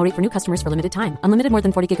fees. Promo rate for new customers for limited time. Unlimited more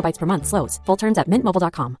than 40 gigabytes per month. Slows full terms at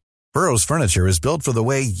mintmobile.com. Burrow's furniture is built for the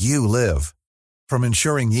way you live. From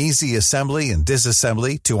ensuring easy assembly and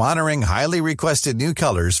disassembly to honoring highly requested new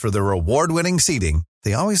colors for their award-winning seating,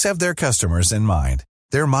 they always have their customers in mind.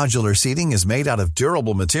 Their modular seating is made out of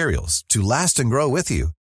durable materials to last and grow with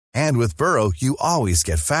you. And with Burrow, you always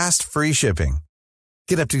get fast, free shipping.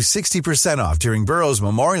 Get up to 60% off during Burrow's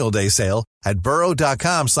Memorial Day sale at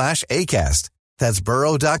burrow.com/ACAST. That's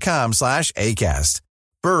burrow.com/ACAST.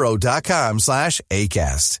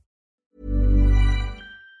 burrow.com/ACAST.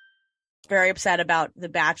 very upset about the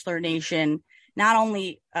Bachelor Nation. Not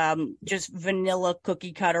only just vanilla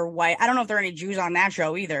cookie cutter white. I don't know if there are any Jews on that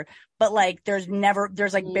show either, but like there's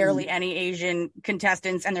like barely any Asian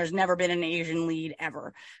contestants, and there's never been an Asian lead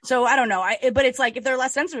ever. So I don't know. But it's like if they're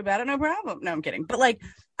less sensitive about it, no problem. No, I'm kidding. But like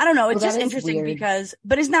I don't know. It's just interesting because,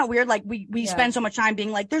 but isn't that weird? Like we spend so much time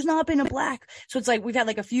being like, there's not been a black. So it's like we've had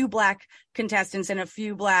like a few black contestants and a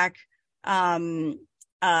few black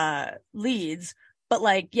leads. But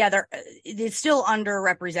like, yeah, it's still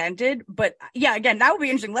underrepresented. But yeah, again, that would be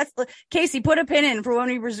interesting. Casey, put a pin in for when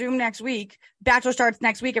we resume next week. Bachelor starts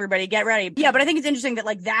next week. Everybody get ready. Yeah, but I think it's interesting that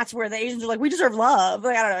like that's where the Asians are like, we deserve love.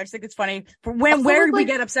 Like, I don't know. I just think it's funny. Where did we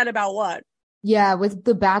get upset about what? Yeah, with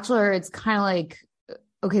The Bachelor, it's kind of like,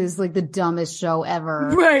 okay, this is like the dumbest show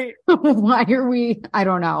ever. Right. Why are we? I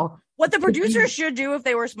don't know. What the producers should do if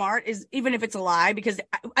they were smart is, even if it's a lie, because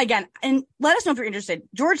again, and let us know if you're interested.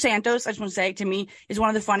 George Santos, I just want to say, to me, is one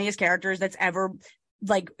of the funniest characters that's ever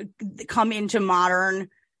like come into modern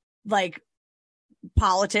like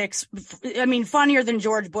politics. I mean, funnier than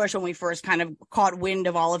George Bush when we first kind of caught wind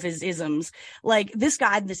of all of his isms. Like this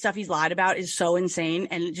guy, the stuff he's lied about is so insane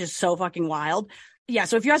and just so fucking wild. Yeah,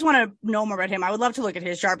 so if you guys want to know more about him, I would love to look at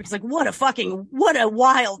his chart because, like, what a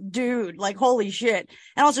wild dude. Like, holy shit.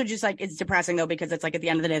 And also just, like, it's depressing, though, because it's, like, at the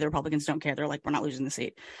end of the day, the Republicans don't care. They're like, we're not losing the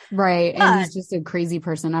seat. Right. And he's just a crazy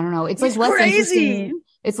person. I don't know. It's, like, less interesting.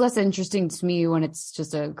 It's less interesting to me when it's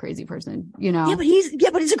just a crazy person, you know?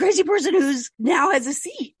 Yeah, but he's a crazy person who's now has a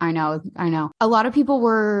seat. I know. A lot of people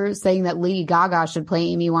were saying that Lady Gaga should play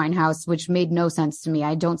Amy Winehouse, which made no sense to me.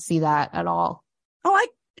 I don't see that at all. Oh,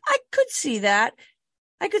 I could see that.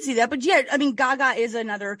 But yeah, I mean, Gaga is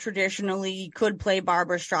another traditionally could play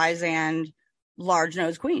Barbra Streisand large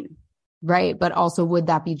nose queen. Right. But also, would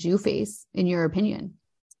that be Jew face in your opinion?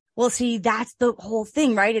 Well, see, that's the whole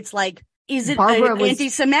thing, right? It's like, is it an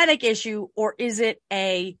anti-Semitic issue or is it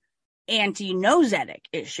a anti-nosetic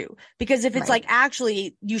issue? Because if it's like,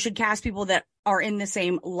 actually, you should cast people that are in the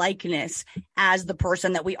same likeness as the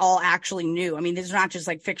person that we all actually knew. I mean, these are not just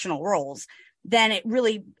like fictional roles. Then it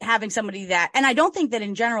really having somebody that, and I don't think that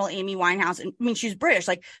in general, Amy Winehouse, I mean, she's British,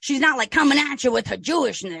 like she's not like coming at you with her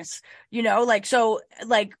Jewishness, you know, like, so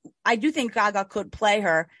like, I do think Gaga could play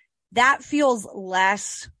her. That feels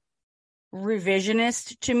less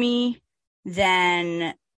revisionist to me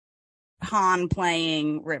than Han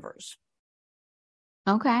playing Rivers.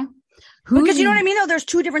 Okay. Because you know what I mean, though? There's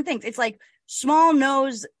two different things. It's like small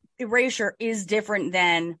nose erasure is different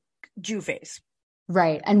than Jew face.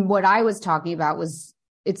 Right. And what I was talking about was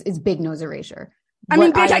it's big nose erasure. I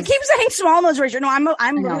mean, bitch, I keep saying small nose erasure. No,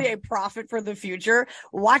 I'm really a prophet for the future.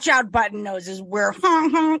 Watch out, button noses. We're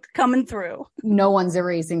coming through. No one's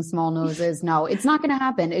erasing small noses. No, it's not going to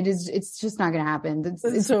happen. It's just not going to happen.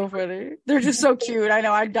 It's so funny. They're just so cute. I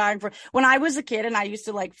know. I'm dying for, when I was a kid and I used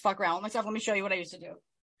to like fuck around with myself. Let me show you what I used to do.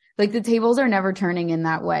 Like the tables are never turning in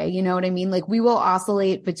that way. You know what I mean? Like we will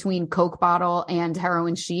oscillate between Coke bottle and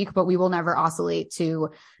heroin chic, but we will never oscillate to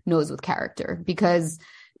nose with character because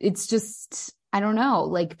it's just, I don't know,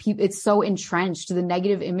 like it's so entrenched, the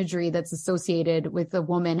negative imagery that's associated with a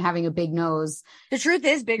woman having a big nose. The truth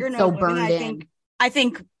is bigger nose so women, I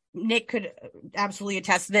think Nick could absolutely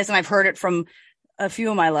attest to this. And I've heard it from a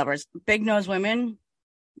few of my lovers. Big nose women,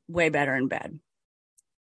 way better in bed.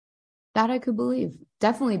 That I could believe.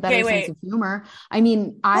 Definitely better sense of humor. I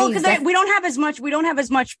mean, we don't have as much,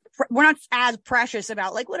 we're not as precious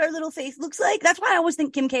about like what our little face looks like. That's why I always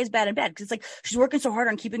think Kim K is bad in bed. Cause it's like, she's working so hard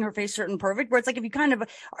on keeping her face certain perfect, where it's like, if you kind of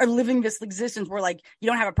are living this existence where like, you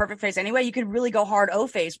don't have a perfect face anyway, you could really go hard O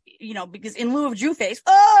face, you know, because in lieu of Jew face,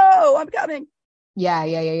 oh, I'm coming. Yeah.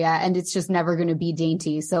 And it's just never going to be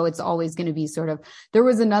dainty. So it's always going to be sort of, there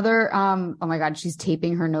was another, oh my God, she's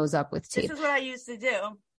taping her nose up with tape. This is what I used to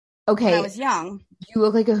do. Okay. When I was young. You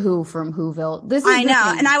look like a Who from Whoville. I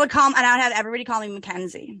know. And I would have everybody call me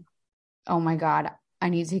Mackenzie. Oh my God. I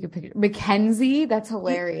need to take a picture. Mackenzie? That's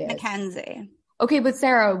hilarious. Mackenzie. Okay. But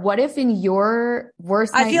Sarah, what if in your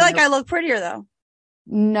worst I feel like I look prettier though.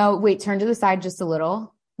 No, wait, turn to the side just a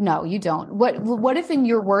little. No, you don't. What if in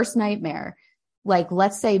your worst nightmare, like,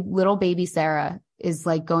 let's say little baby Sarah is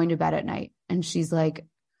like going to bed at night and she's like,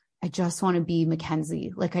 I just want to be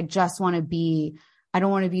Mackenzie. Like, I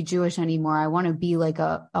don't want to be Jewish anymore. I want to be like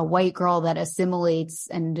a white girl that assimilates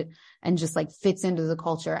and just like fits into the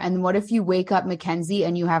culture. And what if you wake up Mackenzie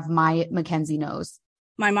and you have my Mackenzie nose?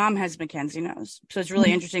 My mom has Mackenzie nose. So it's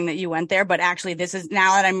really interesting that you went there. But actually, this is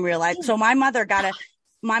now that I'm realizing. So my mother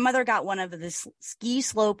got one of the ski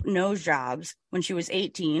slope nose jobs when she was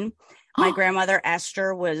 18. My grandmother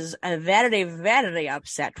Esther was very, very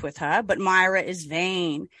upset with her, but Myra is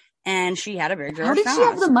vain. and she had a very How did she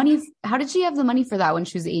have the money? How did she have the money for that when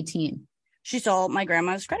she was 18? She stole my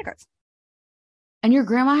grandma's credit cards. And your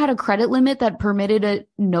grandma had a credit limit that permitted a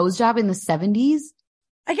nose job in the 70s?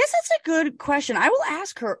 I guess that's a good question. I will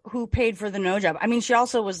ask her who paid for the nose job. I mean, she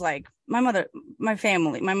also was like, my mother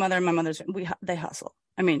and my mother's, they hustle.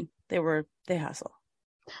 I mean, they hustle.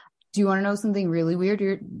 Do you want to know something really weird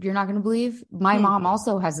you're not going to believe? My mom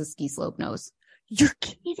also has a ski slope nose. You're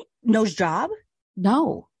kidding? Nose job?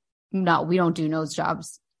 No, we don't do nose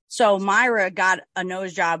jobs. So Myra got a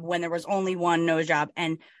nose job when there was only one nose job.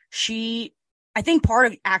 And I think part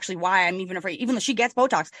of actually why I'm even afraid, even though she gets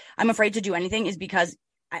Botox, I'm afraid to do anything is because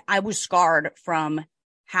I was scarred from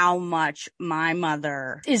how much my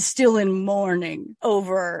mother is still in mourning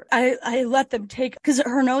over. I let them take, because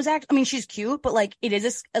her nose I mean, she's cute, but like it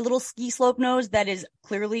is a little ski slope nose that is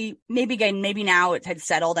clearly maybe now it had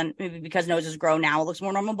settled, and maybe because noses grow now it looks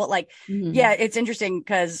more normal. But like, yeah, it's interesting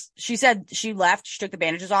because she said she left, she took the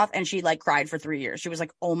bandages off, and she like cried for 3 years. She was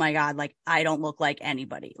like, oh my God, like I don't look like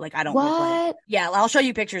anybody. Like I don't look like, yeah, I'll show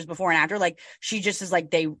you pictures before and after. Like she just is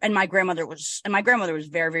like my grandmother was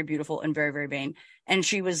very, very beautiful and very, very vain. And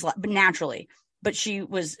she was like, but naturally, but she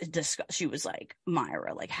was like,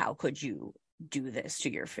 Myra, like, how could you do this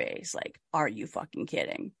to your face? Like, are you fucking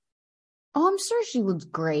kidding? Oh, I'm sure she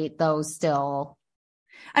looked great though still.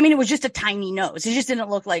 I mean, it was just a tiny nose. It just didn't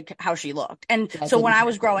look like how she looked. And so when I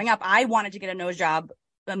was growing up, I wanted to get a nose job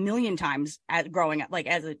a million times growing up, like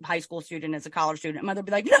as a high school student, as a college student. And mother would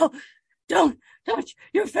be like, no, don't touch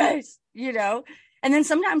your face, you know? And then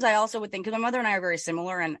sometimes I also would think, because my mother and I are very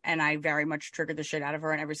similar, and I very much triggered the shit out of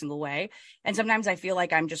her in every single way. And sometimes I feel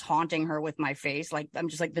like I'm just haunting her with my face. Like I'm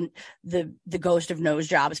just like the ghost of nose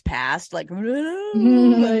jobs past. Like,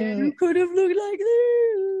 you could have looked like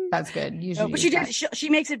this. That's good. But she did. She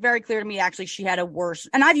makes it very clear to me, actually, she had a worse,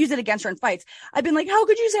 and I've used it against her in fights. I've been like, how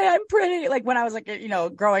could you say I'm pretty? Like when I was like, you know,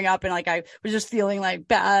 growing up, and like I was just feeling like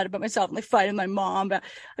bad about myself and like fighting my mom. But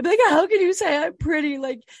I'd be like, how could you say I'm pretty?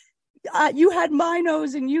 Like, you had my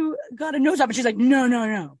nose and you got a nose job. And she's like,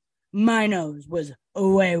 no. My nose was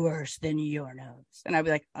way worse than your nose. And I'd be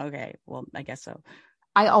like, okay, well, I guess so.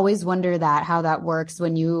 I always wonder how that works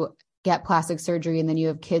when you get plastic surgery and then you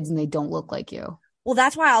have kids and they don't look like you. Well,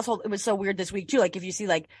 that's why it was so weird this week too. Like if you see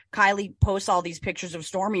like Kylie posts all these pictures of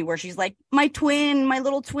Stormy where she's like, my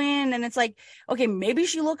little twin. And it's like, okay, maybe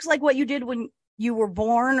she looks like what you did when you were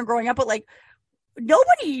born or growing up, but like,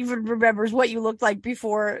 nobody even remembers what you looked like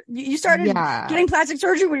before you started getting plastic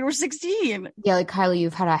surgery when you were 16. Yeah, like Kylie,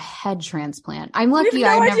 you've had a head transplant. I'm lucky. You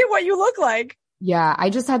have no idea what you look like. Yeah, I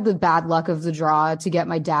just had the bad luck of the draw to get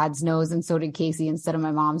my dad's nose, and so did Casey instead of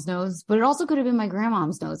my mom's nose. But it also could have been my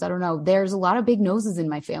grandmom's nose. I don't know. There's a lot of big noses in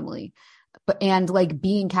my family. And like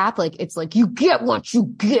being Catholic, it's like you get what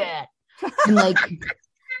you get. And like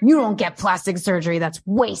you don't get plastic surgery. That's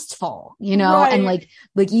wasteful, you know? Right. And like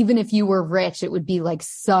even if you were rich, it would be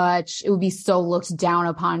so looked down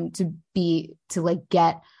upon to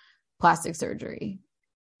get plastic surgery.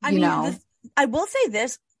 I will say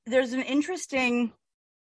this. There's an interesting,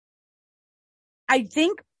 I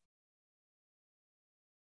think,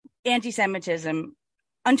 anti-Semitism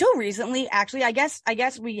until recently, actually, I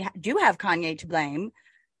guess we do have Kanye to blame.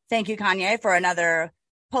 Thank you, Kanye, for another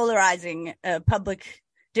polarizing public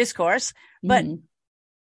discourse. But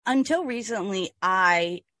until recently,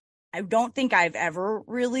 I don't think I've ever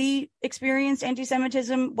really experienced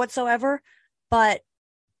anti-Semitism whatsoever. But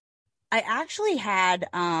I actually had,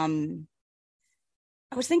 I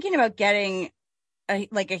was thinking about getting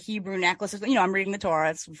a Hebrew necklace. You know, I'm reading the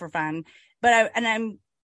Torah, it's for fun. But I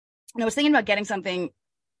was thinking about getting something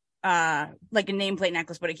like a nameplate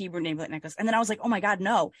necklace, but a Hebrew nameplate necklace. And then I was like, oh my God,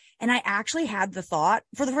 no. And I actually had the thought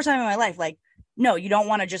for the first time in my life, like, no, you don't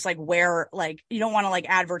want to just like wear, like, you don't want to like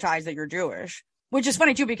advertise that you're Jewish, which is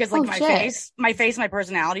funny too, because like my face, my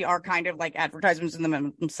personality are kind of like advertisements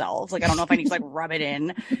in themselves. Like, I don't know if I need to like rub it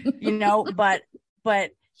in, you know, but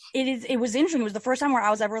it was interesting. It was the first time where I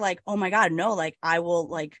was ever like, oh my God, no, like I will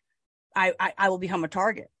become a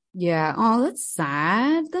target. Yeah. Oh, that's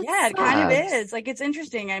sad. It kind of is. Like, it's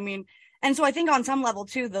interesting. I mean, and so I think on some level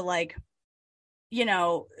too, the like, you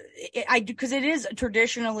know, because it is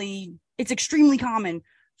traditionally, it's extremely common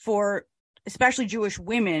for especially Jewish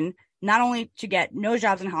women, not only to get nose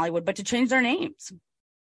jobs in Hollywood, but to change their names.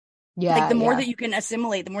 Yeah. Like the more that you can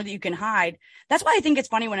assimilate, the more that you can hide. That's why I think it's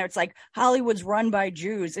funny when it's like Hollywood's run by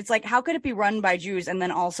Jews. It's like, how could it be run by Jews and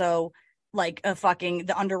then also like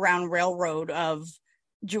the underground railroad of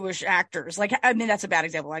Jewish actors. Like, I mean, that's a bad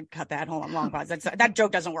example. I cut that. Hold on, long pause. That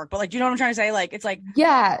joke doesn't work. But like, do you know what I'm trying to say? Like, it's like,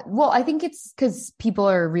 yeah. Well, I think it's because people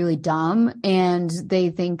are really dumb and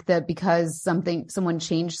they think that because someone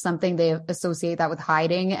changed something, they associate that with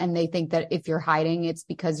hiding, and they think that if you're hiding, it's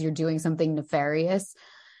because you're doing something nefarious,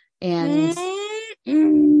 and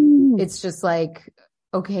it's just like,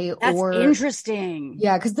 okay, that's interesting.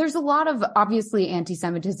 Yeah, because there's a lot of, obviously,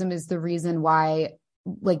 anti-Semitism is the reason why,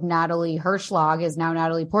 like, Natalie Hirschlag is now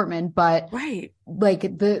Natalie Portman, but right,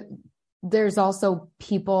 like there's also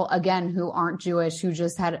people, again, who aren't Jewish, who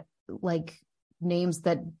just had like names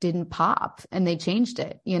that didn't pop and they changed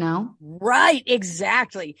it, you know? Right,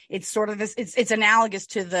 exactly. It's sort of this, it's analogous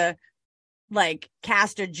to the, like,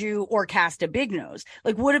 cast a Jew or cast a big nose.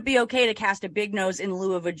 Like, would it be okay to cast a big nose in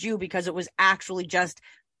lieu of a Jew because it was actually just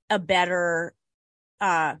a better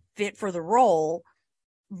fit for the role?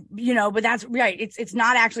 You know, but that's right. It's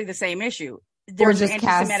not actually the same issue. There's an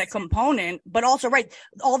anti-Semitic component, but also, right,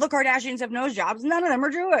 all the Kardashians have nose jobs. None of them are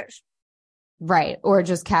Jewish. Right. Or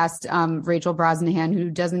just cast Rachel Brosnahan,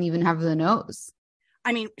 who doesn't even have the nose.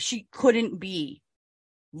 I mean, she couldn't be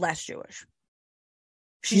less Jewish.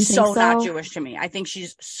 She's so not Jewish to me. I think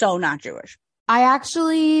she's so not Jewish. I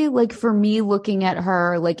actually, like, for me, looking at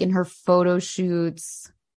her, like, in her photo shoots,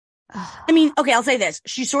 I mean, okay, I'll say this.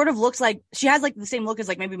 She sort of looks like, she has like the same look as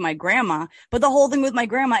like maybe my grandma, but the whole thing with my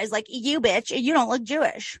grandma is like, you bitch, you don't look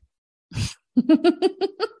Jewish.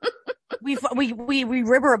 we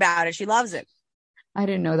rib her about it. She loves it. I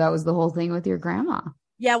didn't know that was the whole thing with your grandma.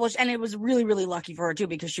 Yeah, well, and it was really, really lucky for her too,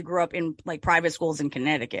 because she grew up in like private schools in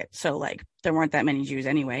Connecticut. So like there weren't that many Jews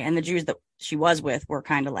anyway. And the Jews that she was with were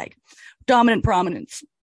kind of like dominant prominence.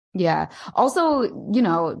 Yeah. Also, you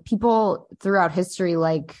know, people throughout history,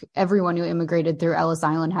 like everyone who immigrated through Ellis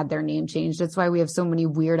Island had their name changed. That's why we have so many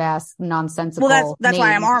weird ass nonsensical. Well, that's names.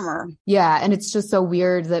 why I'm Armor. Yeah. And it's just so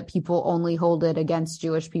weird that people only hold it against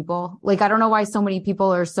Jewish people. Like, I don't know why so many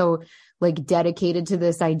people are so like dedicated to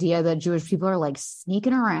this idea that Jewish people are like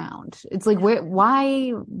sneaking around. It's like, why?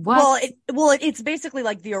 What? Well, it's basically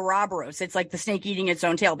like the Ouroboros. It's like the snake eating its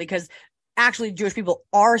own tail, because actually Jewish people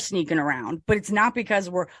are sneaking around, but it's not because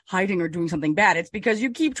we're hiding or doing something bad. It's because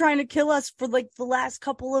you keep trying to kill us for like the last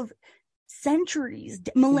couple of centuries,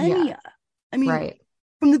 millennia. Yeah. I mean, right.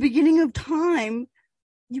 From the beginning of time,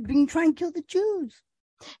 you've been trying to kill the Jews.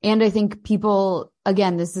 And I think people,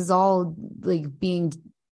 again, this is all like being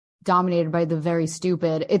dominated by the very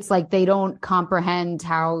stupid. It's like they don't comprehend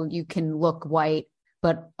how you can look white,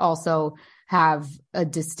 but also have a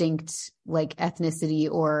distinct like ethnicity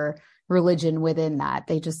or religion within that.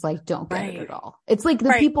 They just like don't get it at all. It's like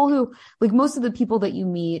the people who, like, most of the people that you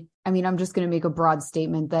meet, I mean, I'm just going to make a broad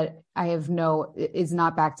statement that is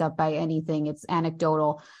not backed up by anything. It's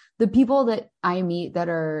anecdotal. The people that I meet that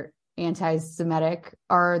are anti-Semitic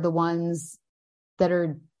are the ones that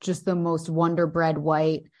are just the most wonder-bred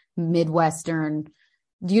white, Midwestern.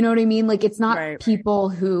 Do you know what I mean? Like, it's not people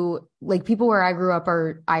who, like, people where I grew up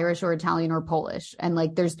are Irish or Italian or Polish. And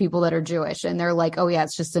like, there's people that are Jewish and they're like, oh yeah,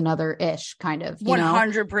 it's just another ish kind of,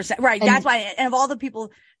 100%. Right. And that's why, and of all the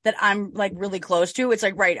people that I'm like really close to, it's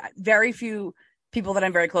like, right, very few people that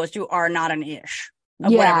I'm very close to are not an ish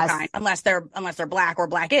of whatever kind, unless they're black or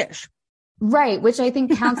blackish. Right. Which I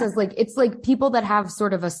think counts as like, it's like people that have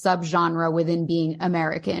sort of a subgenre within being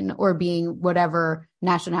American or being whatever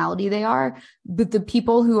nationality they are. But the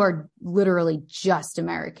people who are literally just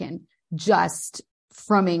American, just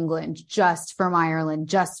from England, just from Ireland,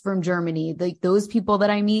 just from Germany, like those people that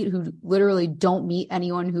I meet who literally don't meet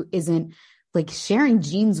anyone who isn't like sharing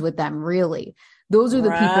genes with them, really. Those are the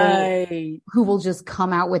people who will just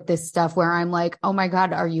come out with this stuff where I'm like, oh my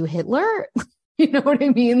God, are you Hitler? You know what I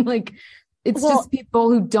mean? Like, it's just people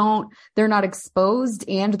who they're not exposed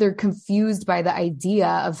and they're confused by the idea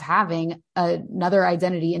of having another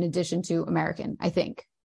identity in addition to American. I think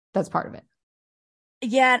that's part of it.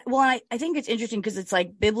 Yeah. Well, I think it's interesting because it's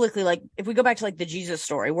like biblically, like if we go back to like the Jesus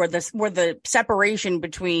story where the separation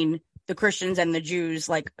between the Christians and the Jews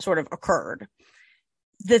like sort of occurred.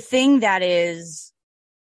 The thing that is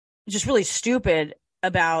just really stupid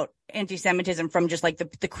about anti-Semitism from just like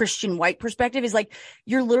the Christian white perspective is like,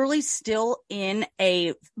 you're literally still in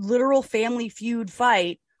a literal family feud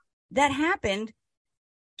fight that happened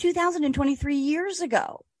 2023 years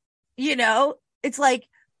ago. You know, it's like,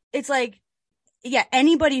 yeah,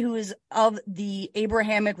 anybody who is of the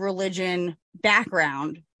Abrahamic religion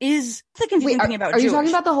background is the confusing thing about Jewish. Are you talking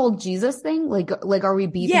about the whole Jesus thing? Like, are we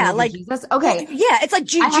beefing over Jesus? Okay. Well, yeah, it's like,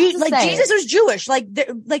 Jesus was Jewish. Like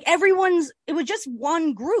it was just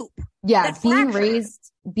one group. Yeah,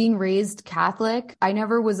 being raised Catholic, I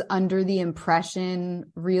never was under the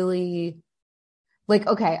impression really, Like,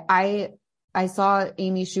 okay, I saw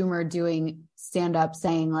Amy Schumer doing stand up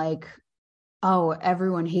saying like, oh,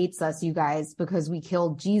 everyone hates us, you guys, because we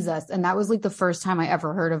killed Jesus. And that was like the first time I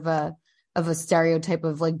ever heard of a stereotype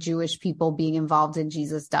of like Jewish people being involved in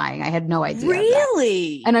Jesus dying. I had no idea.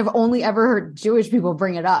 Really? And I've only ever heard Jewish people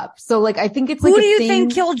bring it up. So like, I think it's like, who do you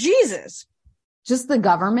think killed Jesus? Just the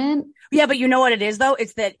government. Yeah, but you know what it is though?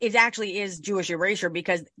 It's that it actually is Jewish erasure,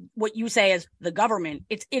 because what you say is the government.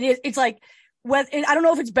 It's like, well, I don't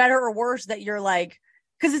know if it's better or worse that you're like,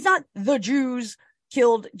 because it's not the Jews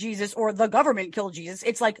killed Jesus or the government killed Jesus.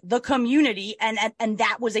 It's like the community, and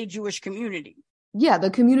that was a Jewish community. Yeah, the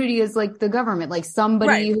community is like the government, like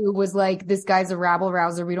somebody who was like, this guy's a rabble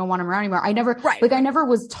rouser, we don't want him around anymore. I never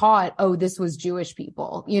was taught, oh, this was Jewish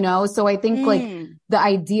people, you know? So I think like the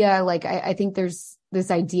idea, like I think there's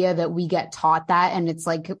this idea that we get taught that, and it's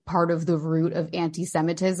like part of the root of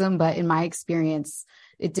anti-Semitism. But in my experience,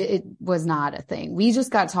 it was not a thing. We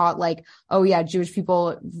just got taught like, oh yeah, Jewish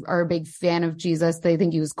people are a big fan of Jesus. They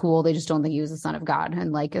think he was cool. They just don't think he was the son of God.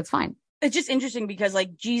 And like, it's fine. It's just interesting because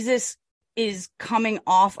like Jesus is coming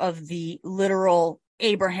off of the literal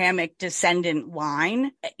Abrahamic descendant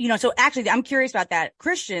line, you know. So actually, I'm curious about that.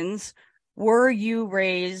 Christians, were you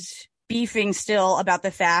raised beefing still about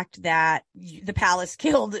the fact that the palace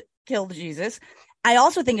killed Jesus? I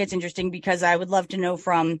also think it's interesting because I would love to know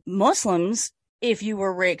from Muslims if you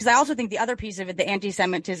were raised, because I also think the other piece of it, the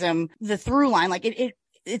anti-Semitism, the through line, like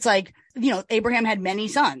it's like, you know, Abraham had many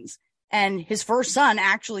sons. And his first son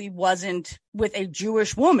actually wasn't with a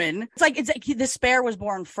Jewish woman. It's like the spare was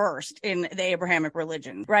born first in the Abrahamic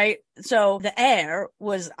religion, right? So the heir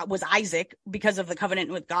was Isaac because of the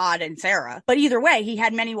covenant with God and Sarah. But either way, he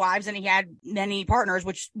had many wives and he had many partners,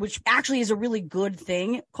 which actually is a really good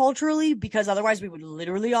thing culturally, because otherwise we would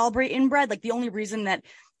literally all be inbred. Like the only reason that,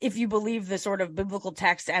 if you believe the sort of biblical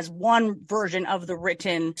text as one version of the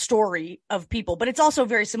written story of people, but it's also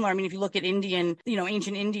very similar. I mean, if you look at Indian, you know,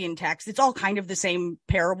 ancient Indian texts, it's all kind of the same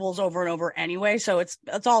parables over and over anyway. So it's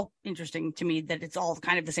all interesting to me that it's all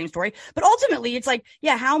kind of the same story. But ultimately, it's like,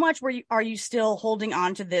 yeah, how much are you still holding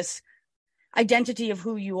on to this identity of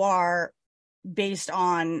who you are based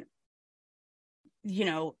on, you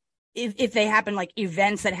know, if they happen, like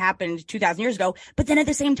events that happened 2,000 years ago. But then at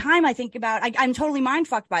the same time, I think about, I'm totally mind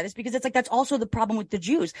fucked by this, because it's like, that's also the problem with the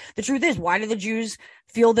Jews. The truth is, why do the Jews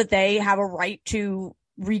feel that they have a right to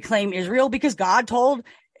reclaim Israel? Because God told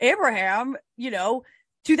Abraham, you know,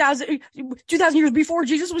 2,000 years before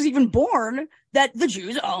Jesus was even born, that the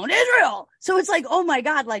Jews own Israel. So it's like, oh my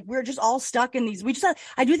God, like we're just all stuck in these,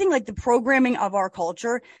 I do think like the programming of our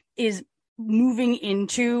culture is moving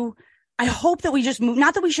into, I hope that we just move,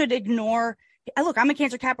 not that we should ignore. Look, I'm a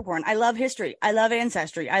Cancer Capricorn. I love history. I love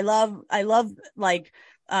ancestry. I love like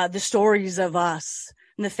the stories of us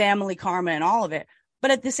and the family karma and all of it.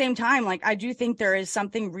 But at the same time, like I do think there is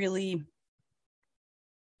something really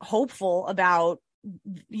hopeful about,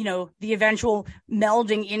 you know, the eventual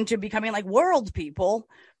melding into becoming like world people,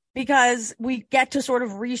 because we get to sort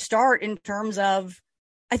of restart in terms of,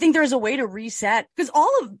 I think there's a way to reset, because all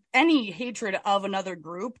of any hatred of another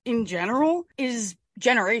group in general is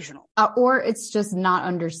generational. Or it's just not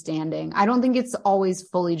understanding. I don't think it's always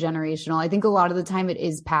fully generational. I think a lot of the time it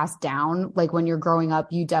is passed down. Like when you're growing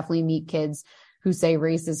up, you definitely meet kids who say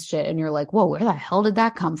racist shit and you're like, whoa, where the hell did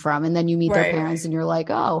that come from? And then you meet their parents and you're like,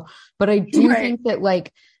 oh, but I do think that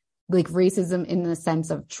like racism in the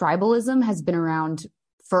sense of tribalism has been around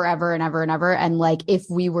forever and ever and ever. And like, if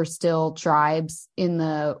we were still tribes in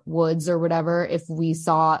the woods or whatever, if we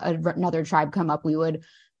saw another tribe come up, we would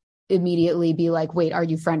immediately be like, wait, are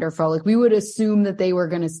you friend or foe? Like we would assume that they were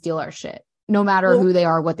going to steal our shit, no matter who they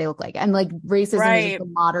are, what they look like. And like racism is just a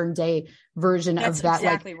modern day version of that.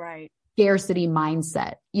 Exactly, like scarcity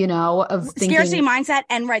mindset, you know, of thinking scarcity mindset.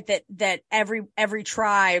 And that every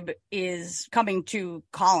tribe is coming to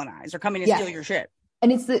colonize or coming to steal your shit.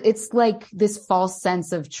 And it's like this false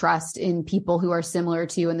sense of trust in people who are similar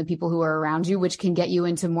to you and the people who are around you, which can get you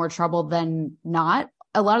into more trouble than not.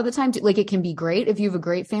 A lot of the time, like it can be great if you have a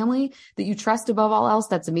great family that you trust above all else.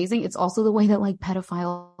 That's amazing. It's also the way that like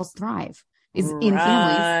pedophiles thrive is in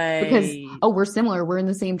families, because, oh, we're similar. We're in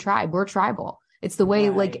the same tribe. We're tribal. It's the way,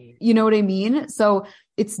 like, you know what I mean? So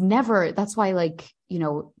it's never, that's why like, you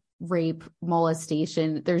know, rape,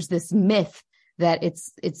 molestation, there's this myth that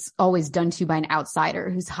it's always done to by an outsider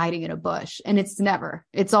who's hiding in a bush, and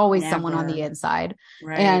it's always someone on the inside.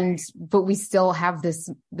 But we still have this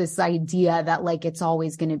idea that like it's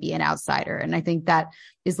always going to be an outsider, and I think that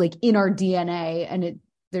is like in our DNA, and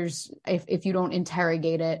if you don't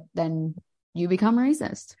interrogate it, then you become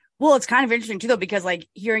racist. Well, it's kind of interesting too though, because like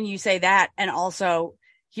hearing you say that, and also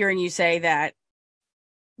hearing you say that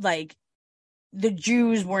like the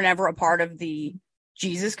Jews were never a part of the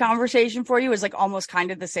Jesus conversation for you is like almost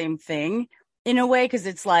kind of the same thing in a way. Cause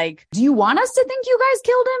it's like, do you want us to think you guys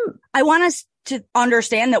killed him? I want us to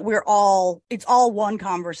understand that it's all one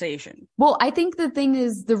conversation. Well, I think the thing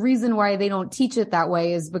is the reason why they don't teach it that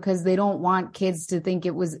way is because they don't want kids to think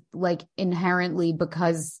it was like inherently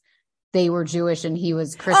because they were Jewish and he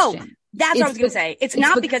was Christian. Oh, that's what I was going to say. It's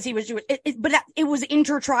not because he was Jewish, but it was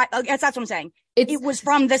intertribe. That's what I'm saying. It was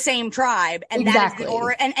from the same tribe, and exactly.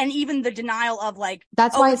 That is and even the denial of like,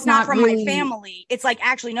 that's why it's not from really... my family. It's like,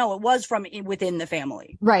 actually, no, it was from within the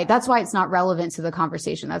family. Right. That's why it's not relevant to the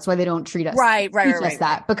conversation. That's why they don't treat us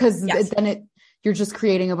that, because then you're just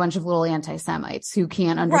creating a bunch of little anti-Semites who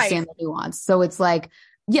can't understand the nuance. So it's like,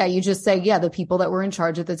 yeah, you just say, the people that were in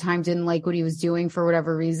charge at the time didn't like what he was doing for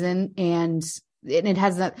whatever reason. And it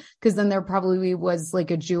has that, because then there probably was like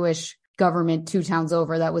a Jewish government 2 towns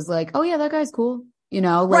over that was like, oh yeah, that guy's cool,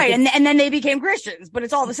 like, right. And then they became Christians, but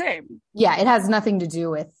it's all the same. Yeah. It has nothing to do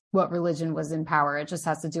with what religion was in power. It just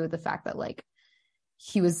has to do with the fact that like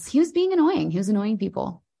he was being annoying. He was annoying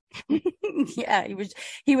people. Yeah.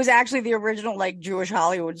 He was actually the original like Jewish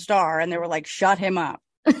Hollywood star, and they were like, shut him up.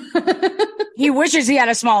 He wishes he had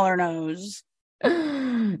a smaller nose.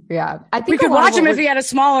 Yeah, I think we could watch him if he had a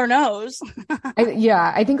smaller nose.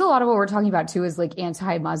 I think a lot of what we're talking about too is like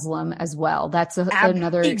anti-Muslim as well. That's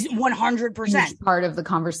another 100% part of the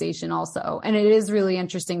conversation also. And it is really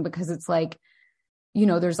interesting because it's like,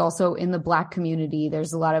 there's also in the Black community,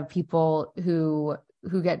 there's a lot of people who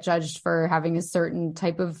get judged for having a certain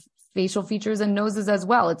type of facial features and noses as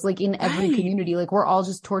well. It's like in every community, like we're all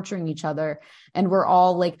just torturing each other, and we're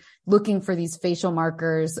all like looking for these facial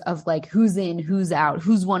markers of like who's in, who's out,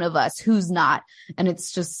 who's one of us, who's not. And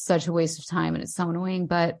it's just such a waste of time, and it's so annoying.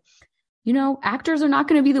 But actors are not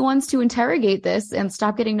going to be the ones to interrogate this and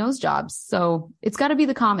stop getting nose jobs. So it's got to be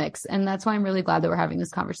the comics. And that's why I'm really glad that we're having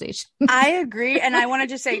this conversation. I agree. And I want to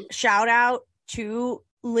just say shout out to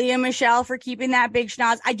Leah Michelle for keeping that big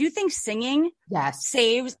schnoz. I do think singing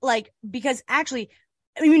saves, like, because actually,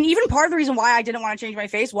 I mean, even part of the reason why I didn't want to change my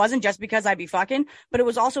face wasn't just because I'd be fucking, but it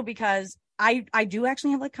was also because I do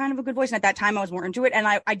actually have like kind of a good voice. And at that time I was more into it, and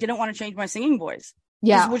I didn't want to change my singing voice.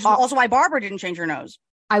 Yeah. Which is also why Barbara didn't change her nose.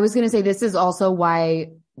 I was going to say, this is also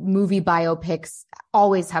why movie biopics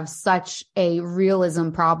always have such a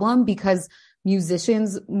realism problem, because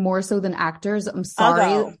musicians more so than actors, I'm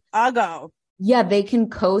sorry. I'll go. Yeah, they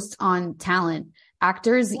can coast on talent.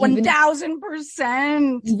 Actors,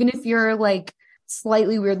 1000%. Even if you're like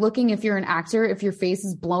slightly weird looking, if you're an actor, if your face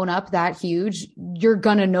is blown up that huge, you're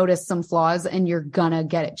gonna notice some flaws and you're gonna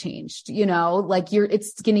get it changed. Like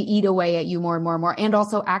it's gonna eat away at you more and more and more. And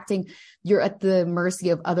also acting, you're at the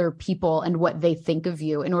mercy of other people and what they think of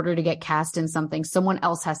you. In order to get cast in something, someone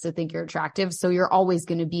else has to think you're attractive. So you're always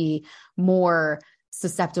gonna be more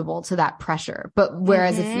susceptible to that pressure. But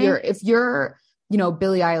whereas if you're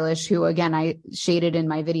Billie Eilish, who again I shaded in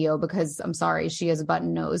my video because I'm sorry, she has a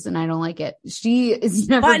button nose and I don't like it. She is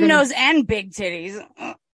never button nose and big titties.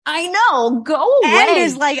 I know, go away.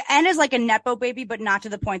 And is like a nepo baby, but not to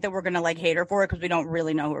the point that we're gonna like hate her for it, because we don't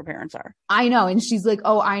really know who her parents are. I know, and she's like,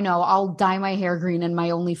 oh, I know, I'll dye my hair green and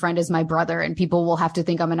my only friend is my brother, and people will have to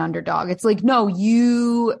think I'm an underdog. It's like, no,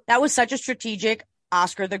 that was such a strategic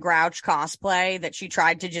Oscar the Grouch cosplay that she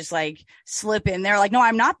tried to just like slip in there. Like, no,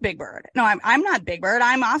 I'm not Big Bird. No, I'm not Big Bird.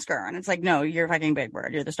 I'm Oscar. And it's like, no, you're fucking Big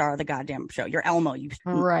Bird. You're the star of the goddamn show. You're Elmo. You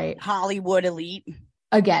Hollywood elite.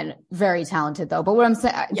 Again, very talented though. But what I'm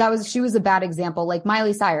saying, she was a bad example. Like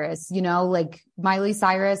Miley Cyrus, like Miley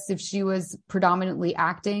Cyrus, if she was predominantly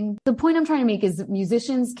acting, the point I'm trying to make is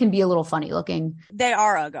musicians can be a little funny looking. They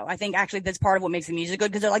are uggo. I think actually that's part of what makes the music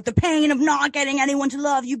good, because they're like the pain of not getting anyone to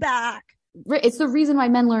love you back. It's the reason why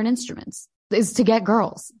men learn instruments, is to get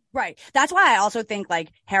girls. Right. That's why I also think like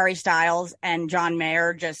Harry Styles and John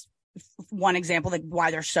Mayer, just one example, like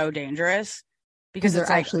why they're so dangerous, because they're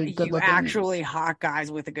it's actually like, good you looking. Actually hot guys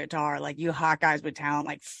with a guitar, like you hot guys with talent,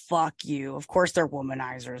 like fuck you. Of course they're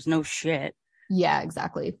womanizers. No shit. Yeah,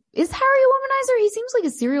 exactly. Is Harry a womanizer? He seems like a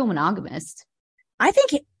serial monogamist. I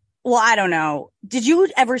think well, I don't know. Did you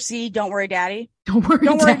ever see Don't Worry Daddy? Don't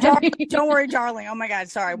worry, Daddy. Don't worry, darling. Oh my God.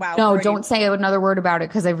 Sorry. Wow. No, don't say another word about it,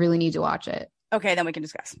 because I really need to watch it. Okay, then we can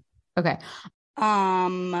discuss. Okay.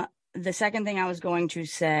 The second thing I was going to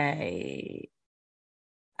say,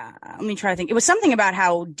 let me try to think. It was something about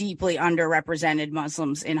how deeply underrepresented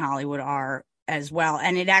Muslims in Hollywood are as well.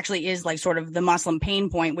 And it actually is like sort of the Muslim pain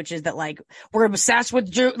point, which is that like we're obsessed with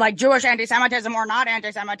Jewish anti-Semitism or not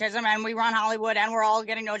anti-Semitism, and we run Hollywood and we're all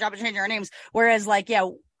getting no job and changing our names. Whereas like,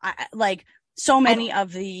 so many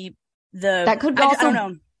of the that could I also don't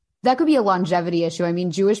know. that could be a longevity issue. I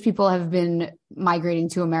mean, Jewish people have been migrating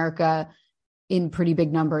to America in pretty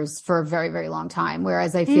big numbers for a very, very long time.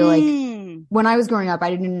 Whereas I feel like when I was growing up, I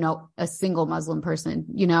didn't know a single Muslim person,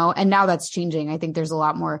 you know, and now that's changing. I think there's a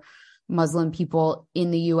lot more Muslim people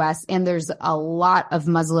in the US, and there's a lot of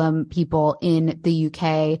Muslim people in the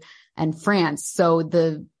UK and France. So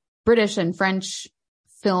the British and French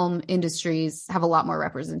film industries have a lot more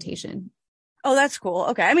representation. Oh, that's cool.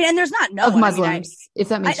 Okay. I mean, and there's not no of Muslims, if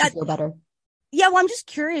that makes you feel better. Yeah, well, I'm just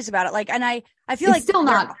curious about it. Like, and I feel it's like still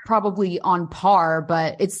not probably on par,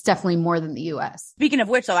 but it's definitely more than the US. Speaking of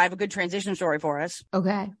which, though, I have a good transition story for us.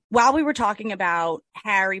 Okay. While we were talking about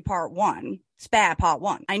Harry Part 1, Spa Part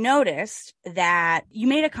 1, I noticed that you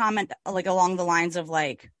made a comment like along the lines of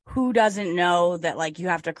like, who doesn't know that like you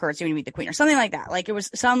have to curtsy when you meet the queen or something like that. Like it was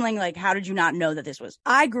something like, how did you not know that this was?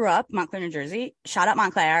 I grew up Montclair, New Jersey. Shout out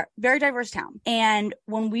Montclair, very diverse town. And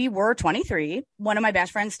when we were 23, one of my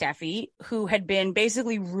best friends, Steffi, who had been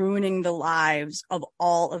basically ruining the lives of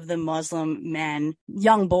all of the Muslim men,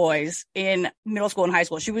 young boys in middle school and high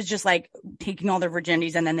school, she was just like taking all their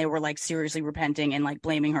virginities and then they were like seriously repenting and like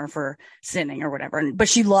blaming her for sinning or whatever. But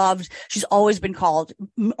she's always been called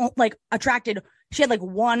like attracted. She had like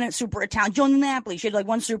one super Italian, Joan Napoli. She had like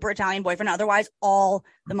one super Italian boyfriend. Otherwise, all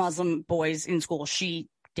the Muslim boys in school she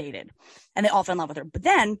dated, and they all fell in love with her. But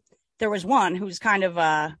then there was one who's kind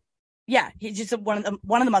of, he's just one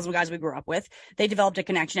of the Muslim guys we grew up with. They developed a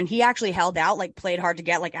connection, and he actually held out, like played hard to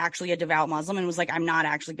get, like actually a devout Muslim, and was like, "I'm not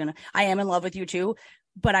actually I am in love with you too,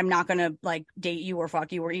 but I'm not gonna like date you or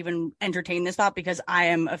fuck you or even entertain this thought because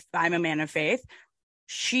I'm a man of faith."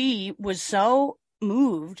 She was so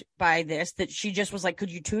moved by this that she just was like,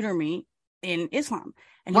 "Could you tutor me in Islam?"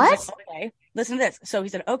 And he was like, "Okay, listen to this." So he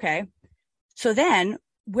said, "Okay." So then,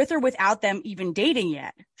 with or without them even dating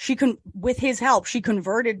yet, with his help, she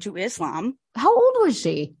converted to Islam. How old was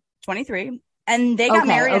she? 23. And they got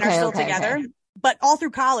married and are still together. Okay. But all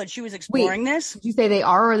through college, she was exploring this. Did you say they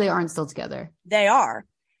are or they aren't still together? They are.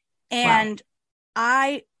 And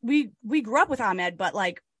we grew up with Ahmed, but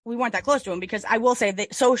like, we weren't that close to him because I will say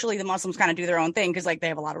that socially the Muslims kind of do their own thing because like they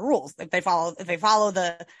have a lot of rules. If they follow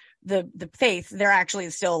the faith, they're actually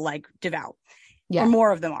still like devout. Yeah. Or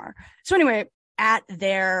more of them are. So anyway, at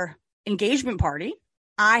their engagement party,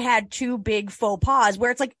 I had two big faux pas where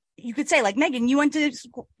it's like, you could say like, Megan, you went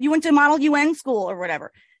to Model UN school or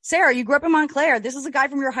whatever. Sarah, you grew up in Montclair. This is a guy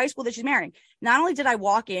from your high school that she's marrying. Not only did I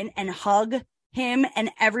walk in and hug him and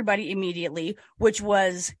everybody immediately, which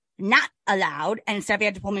was not allowed, and Steffi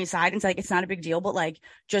had to pull me aside and say like, it's not a big deal, but like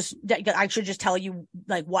I should just tell you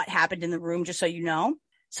like what happened in the room just so you know.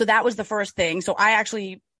 So that was the first thing. So I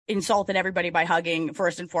actually insulted everybody by hugging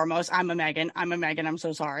first and foremost. I'm a Megan, I'm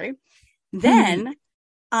so sorry. Then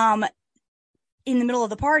in the middle of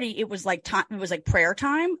the party, it was like prayer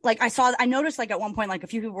time. Like I noticed like at one point like a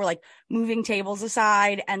few people were like moving tables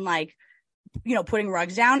aside and like, you know, putting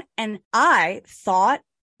rugs down, and I thought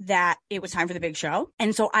that it was time for the big show.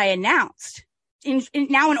 And so I announced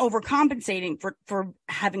now in overcompensating for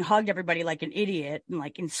having hugged everybody like an idiot and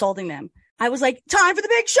like insulting them. I was like, time for the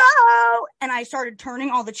big show. And I started turning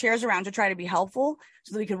all the chairs around to try to be helpful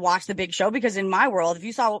so that we could watch the big show. Because in my world, if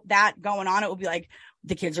you saw that going on, it would be like,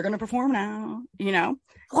 the kids are going to perform now, you know?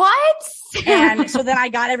 What? And so then I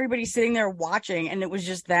got everybody sitting there watching, and it was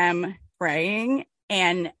just them praying.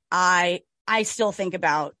 And I still think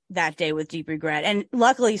about that day with deep regret. And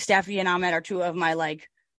luckily, Steffi and Ahmed are two of my like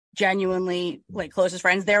genuinely like closest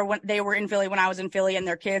friends. They were in Philly when I was in Philly, and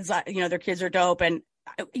their kids, their kids are dope. And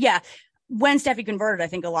yeah, when Steffi converted, I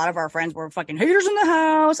think a lot of our friends were fucking haters in the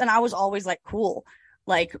house. And I was always like, cool.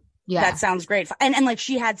 Like, yeah, that sounds great. And like,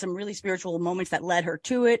 she had some really spiritual moments that led her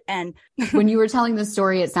to it. And when you were telling the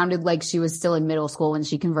story, it sounded like she was still in middle school when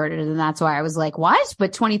she converted. And that's why I was like, what?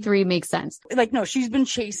 But 23 makes sense. Like, no, she's been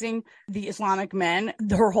chasing the Islamic men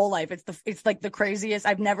her whole life. It's like the craziest.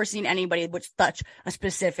 I've never seen anybody with such a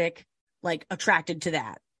specific, like, attracted to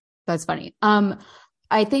that. That's funny.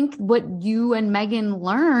 I think what you and Megan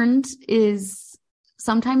learned is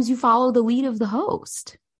sometimes you follow the lead of the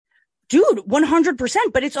host. Dude, 100%.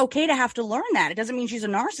 But it's okay to have to learn that. It doesn't mean she's a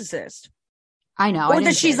narcissist. I know. Or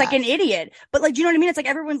that she's like an idiot. But like, do you know what I mean? It's like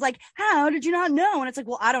everyone's like, how did you not know? And it's like,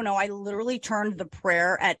 well, I don't know. I literally turned the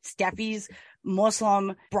prayer at Steffi's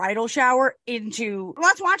Muslim bridal shower into,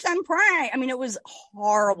 let's watch them pray. I mean, it was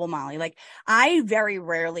horrible, Molly. Like, I very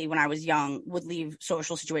rarely, when I was young, would leave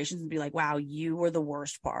social situations and be like, wow, you were the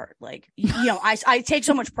worst part. Like, I take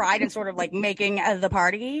so much pride in sort of like making the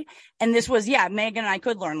party. And this was, Megan and I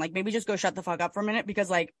could learn, like, maybe just go shut the fuck up for a minute, because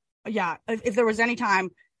like, if there was any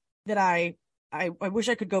time that I wish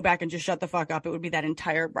I could go back and just shut the fuck up, it would be that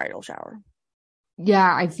entire bridal shower.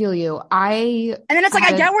 Yeah, I feel you. And then it's like,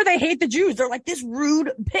 I get where they hate the Jews. They're like, this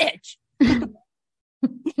rude bitch.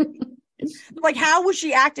 Like, how was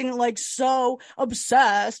she acting like so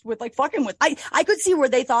obsessed with like fucking with? I could see where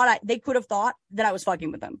they could have thought that I was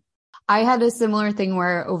fucking with them. I had a similar thing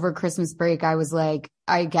where over Christmas break, I was like,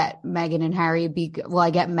 I get Meghan and Harry.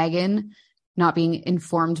 I get Meghan not being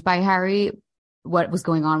informed by Harry what was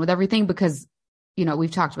going on with everything because, you know,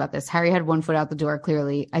 we've talked about this. Harry had one foot out the door,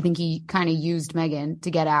 clearly. I think he kind of used Meghan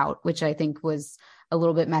to get out, which I think was a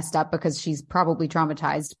little bit messed up because she's probably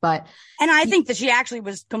traumatized. And I think that she actually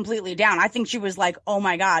was completely down. I think she was like, oh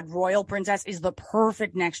my God, royal princess is the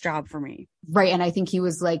perfect next job for me. Right. And I think he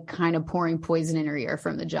was like kind of pouring poison in her ear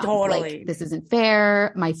from the jump. Totally. Like, this isn't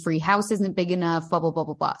fair. My free house isn't big enough, blah, blah, blah,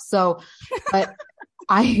 blah, blah. So, but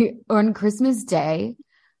on Christmas Day,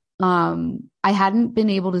 I hadn't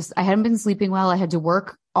been sleeping well. I had to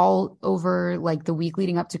work all over like the week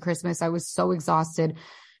leading up to Christmas. I was so exhausted.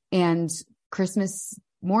 And Christmas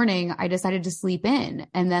morning, I decided to sleep in.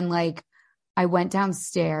 And then like I went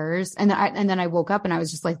downstairs and then I woke up and I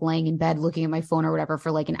was just like laying in bed looking at my phone or whatever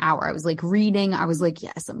for like an hour. I was like reading. I was like,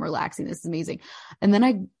 yes, I'm relaxing. This is amazing. And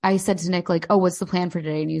then I said to Nick, like, oh, what's the plan for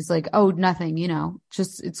today? And he was like, oh, nothing, you know,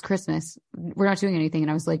 just it's Christmas. We're not doing anything.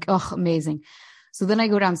 And I was like, oh, amazing. So then I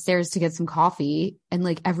go downstairs to get some coffee and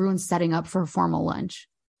like everyone's setting up for a formal lunch.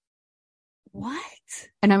 What?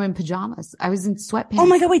 And I'm in pajamas. I was in sweatpants. Oh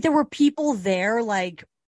my God, wait, there were people there like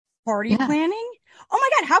party planning? Oh my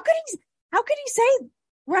God, how could he say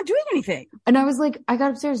we're not doing anything? And I was like, I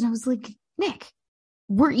got upstairs and I was like, Nick,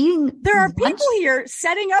 we're eating. There are people here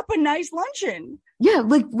setting up a nice luncheon. Yeah,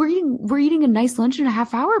 like we're eating a nice lunch in a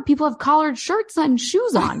half hour. People have collared shirts and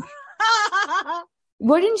shoes on.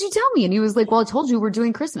 Why didn't you tell me? And he was like, well, I told you we're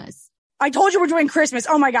doing Christmas. I told you we're doing Christmas.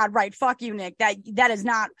 Oh my God, right. Fuck you, Nick. That is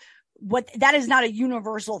not a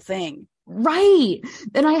universal thing. Right.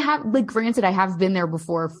 And I have, like, granted, I have been there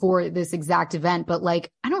before for this exact event, but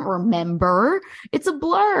like, I don't remember. It's a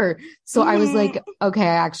blur. So I was like, okay,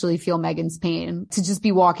 I actually feel Meghan's pain to just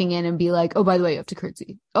be walking in and be like, oh, by the way, you have to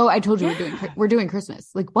curtsy. Oh, I told you we're doing Christmas.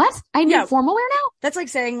 Like, what? I need formal wear now? That's like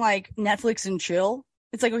saying like Netflix and chill.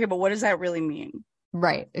 It's like, okay, but what does that really mean?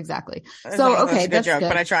 Right. Exactly. That's okay. A good joke,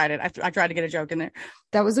 but I tried it. I tried to get a joke in there.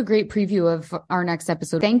 That was a great preview of our next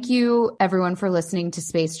episode. Thank you everyone for listening to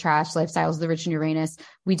Space Trash, Lifestyles of the Rich and Uranus.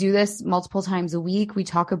 We do this multiple times a week. We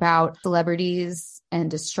talk about celebrities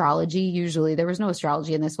and astrology. Usually there was no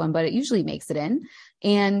astrology in this one, but it usually makes it in.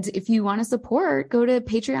 And if you want to support, go to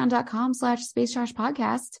patreon.com/Space Trash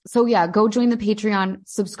Podcast. So yeah, go join the Patreon,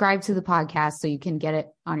 subscribe to the podcast so you can get it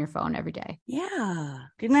on your phone every day. Yeah.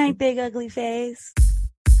 Good night, big ugly face.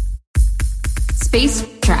 Space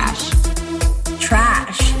Trash.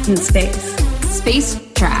 Trash in space. Space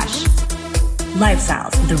Trash.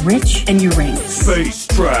 Lifestyles of the Rich and Uranus. Space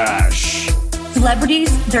Trash.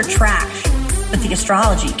 Celebrities, they're trash, but the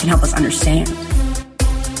astrology can help us understand.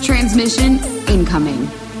 Transmission incoming.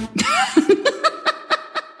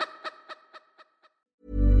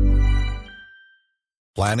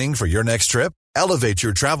 Planning for your next trip? Elevate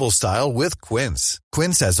your travel style with Quince.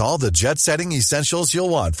 Quince has all the jet-setting essentials you'll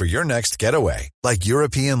want for your next getaway, like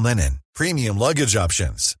European linen, premium luggage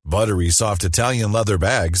options, buttery soft Italian leather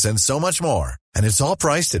bags, and so much more. And it's all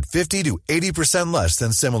priced at 50 to 80% less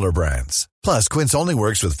than similar brands. Plus, Quince only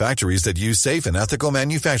works with factories that use safe and ethical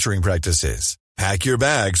manufacturing practices. Pack your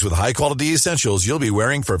bags with high-quality essentials you'll be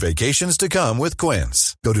wearing for vacations to come with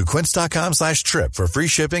Quince. Go to quince.com/trip for free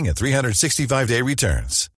shipping and 365-day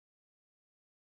returns.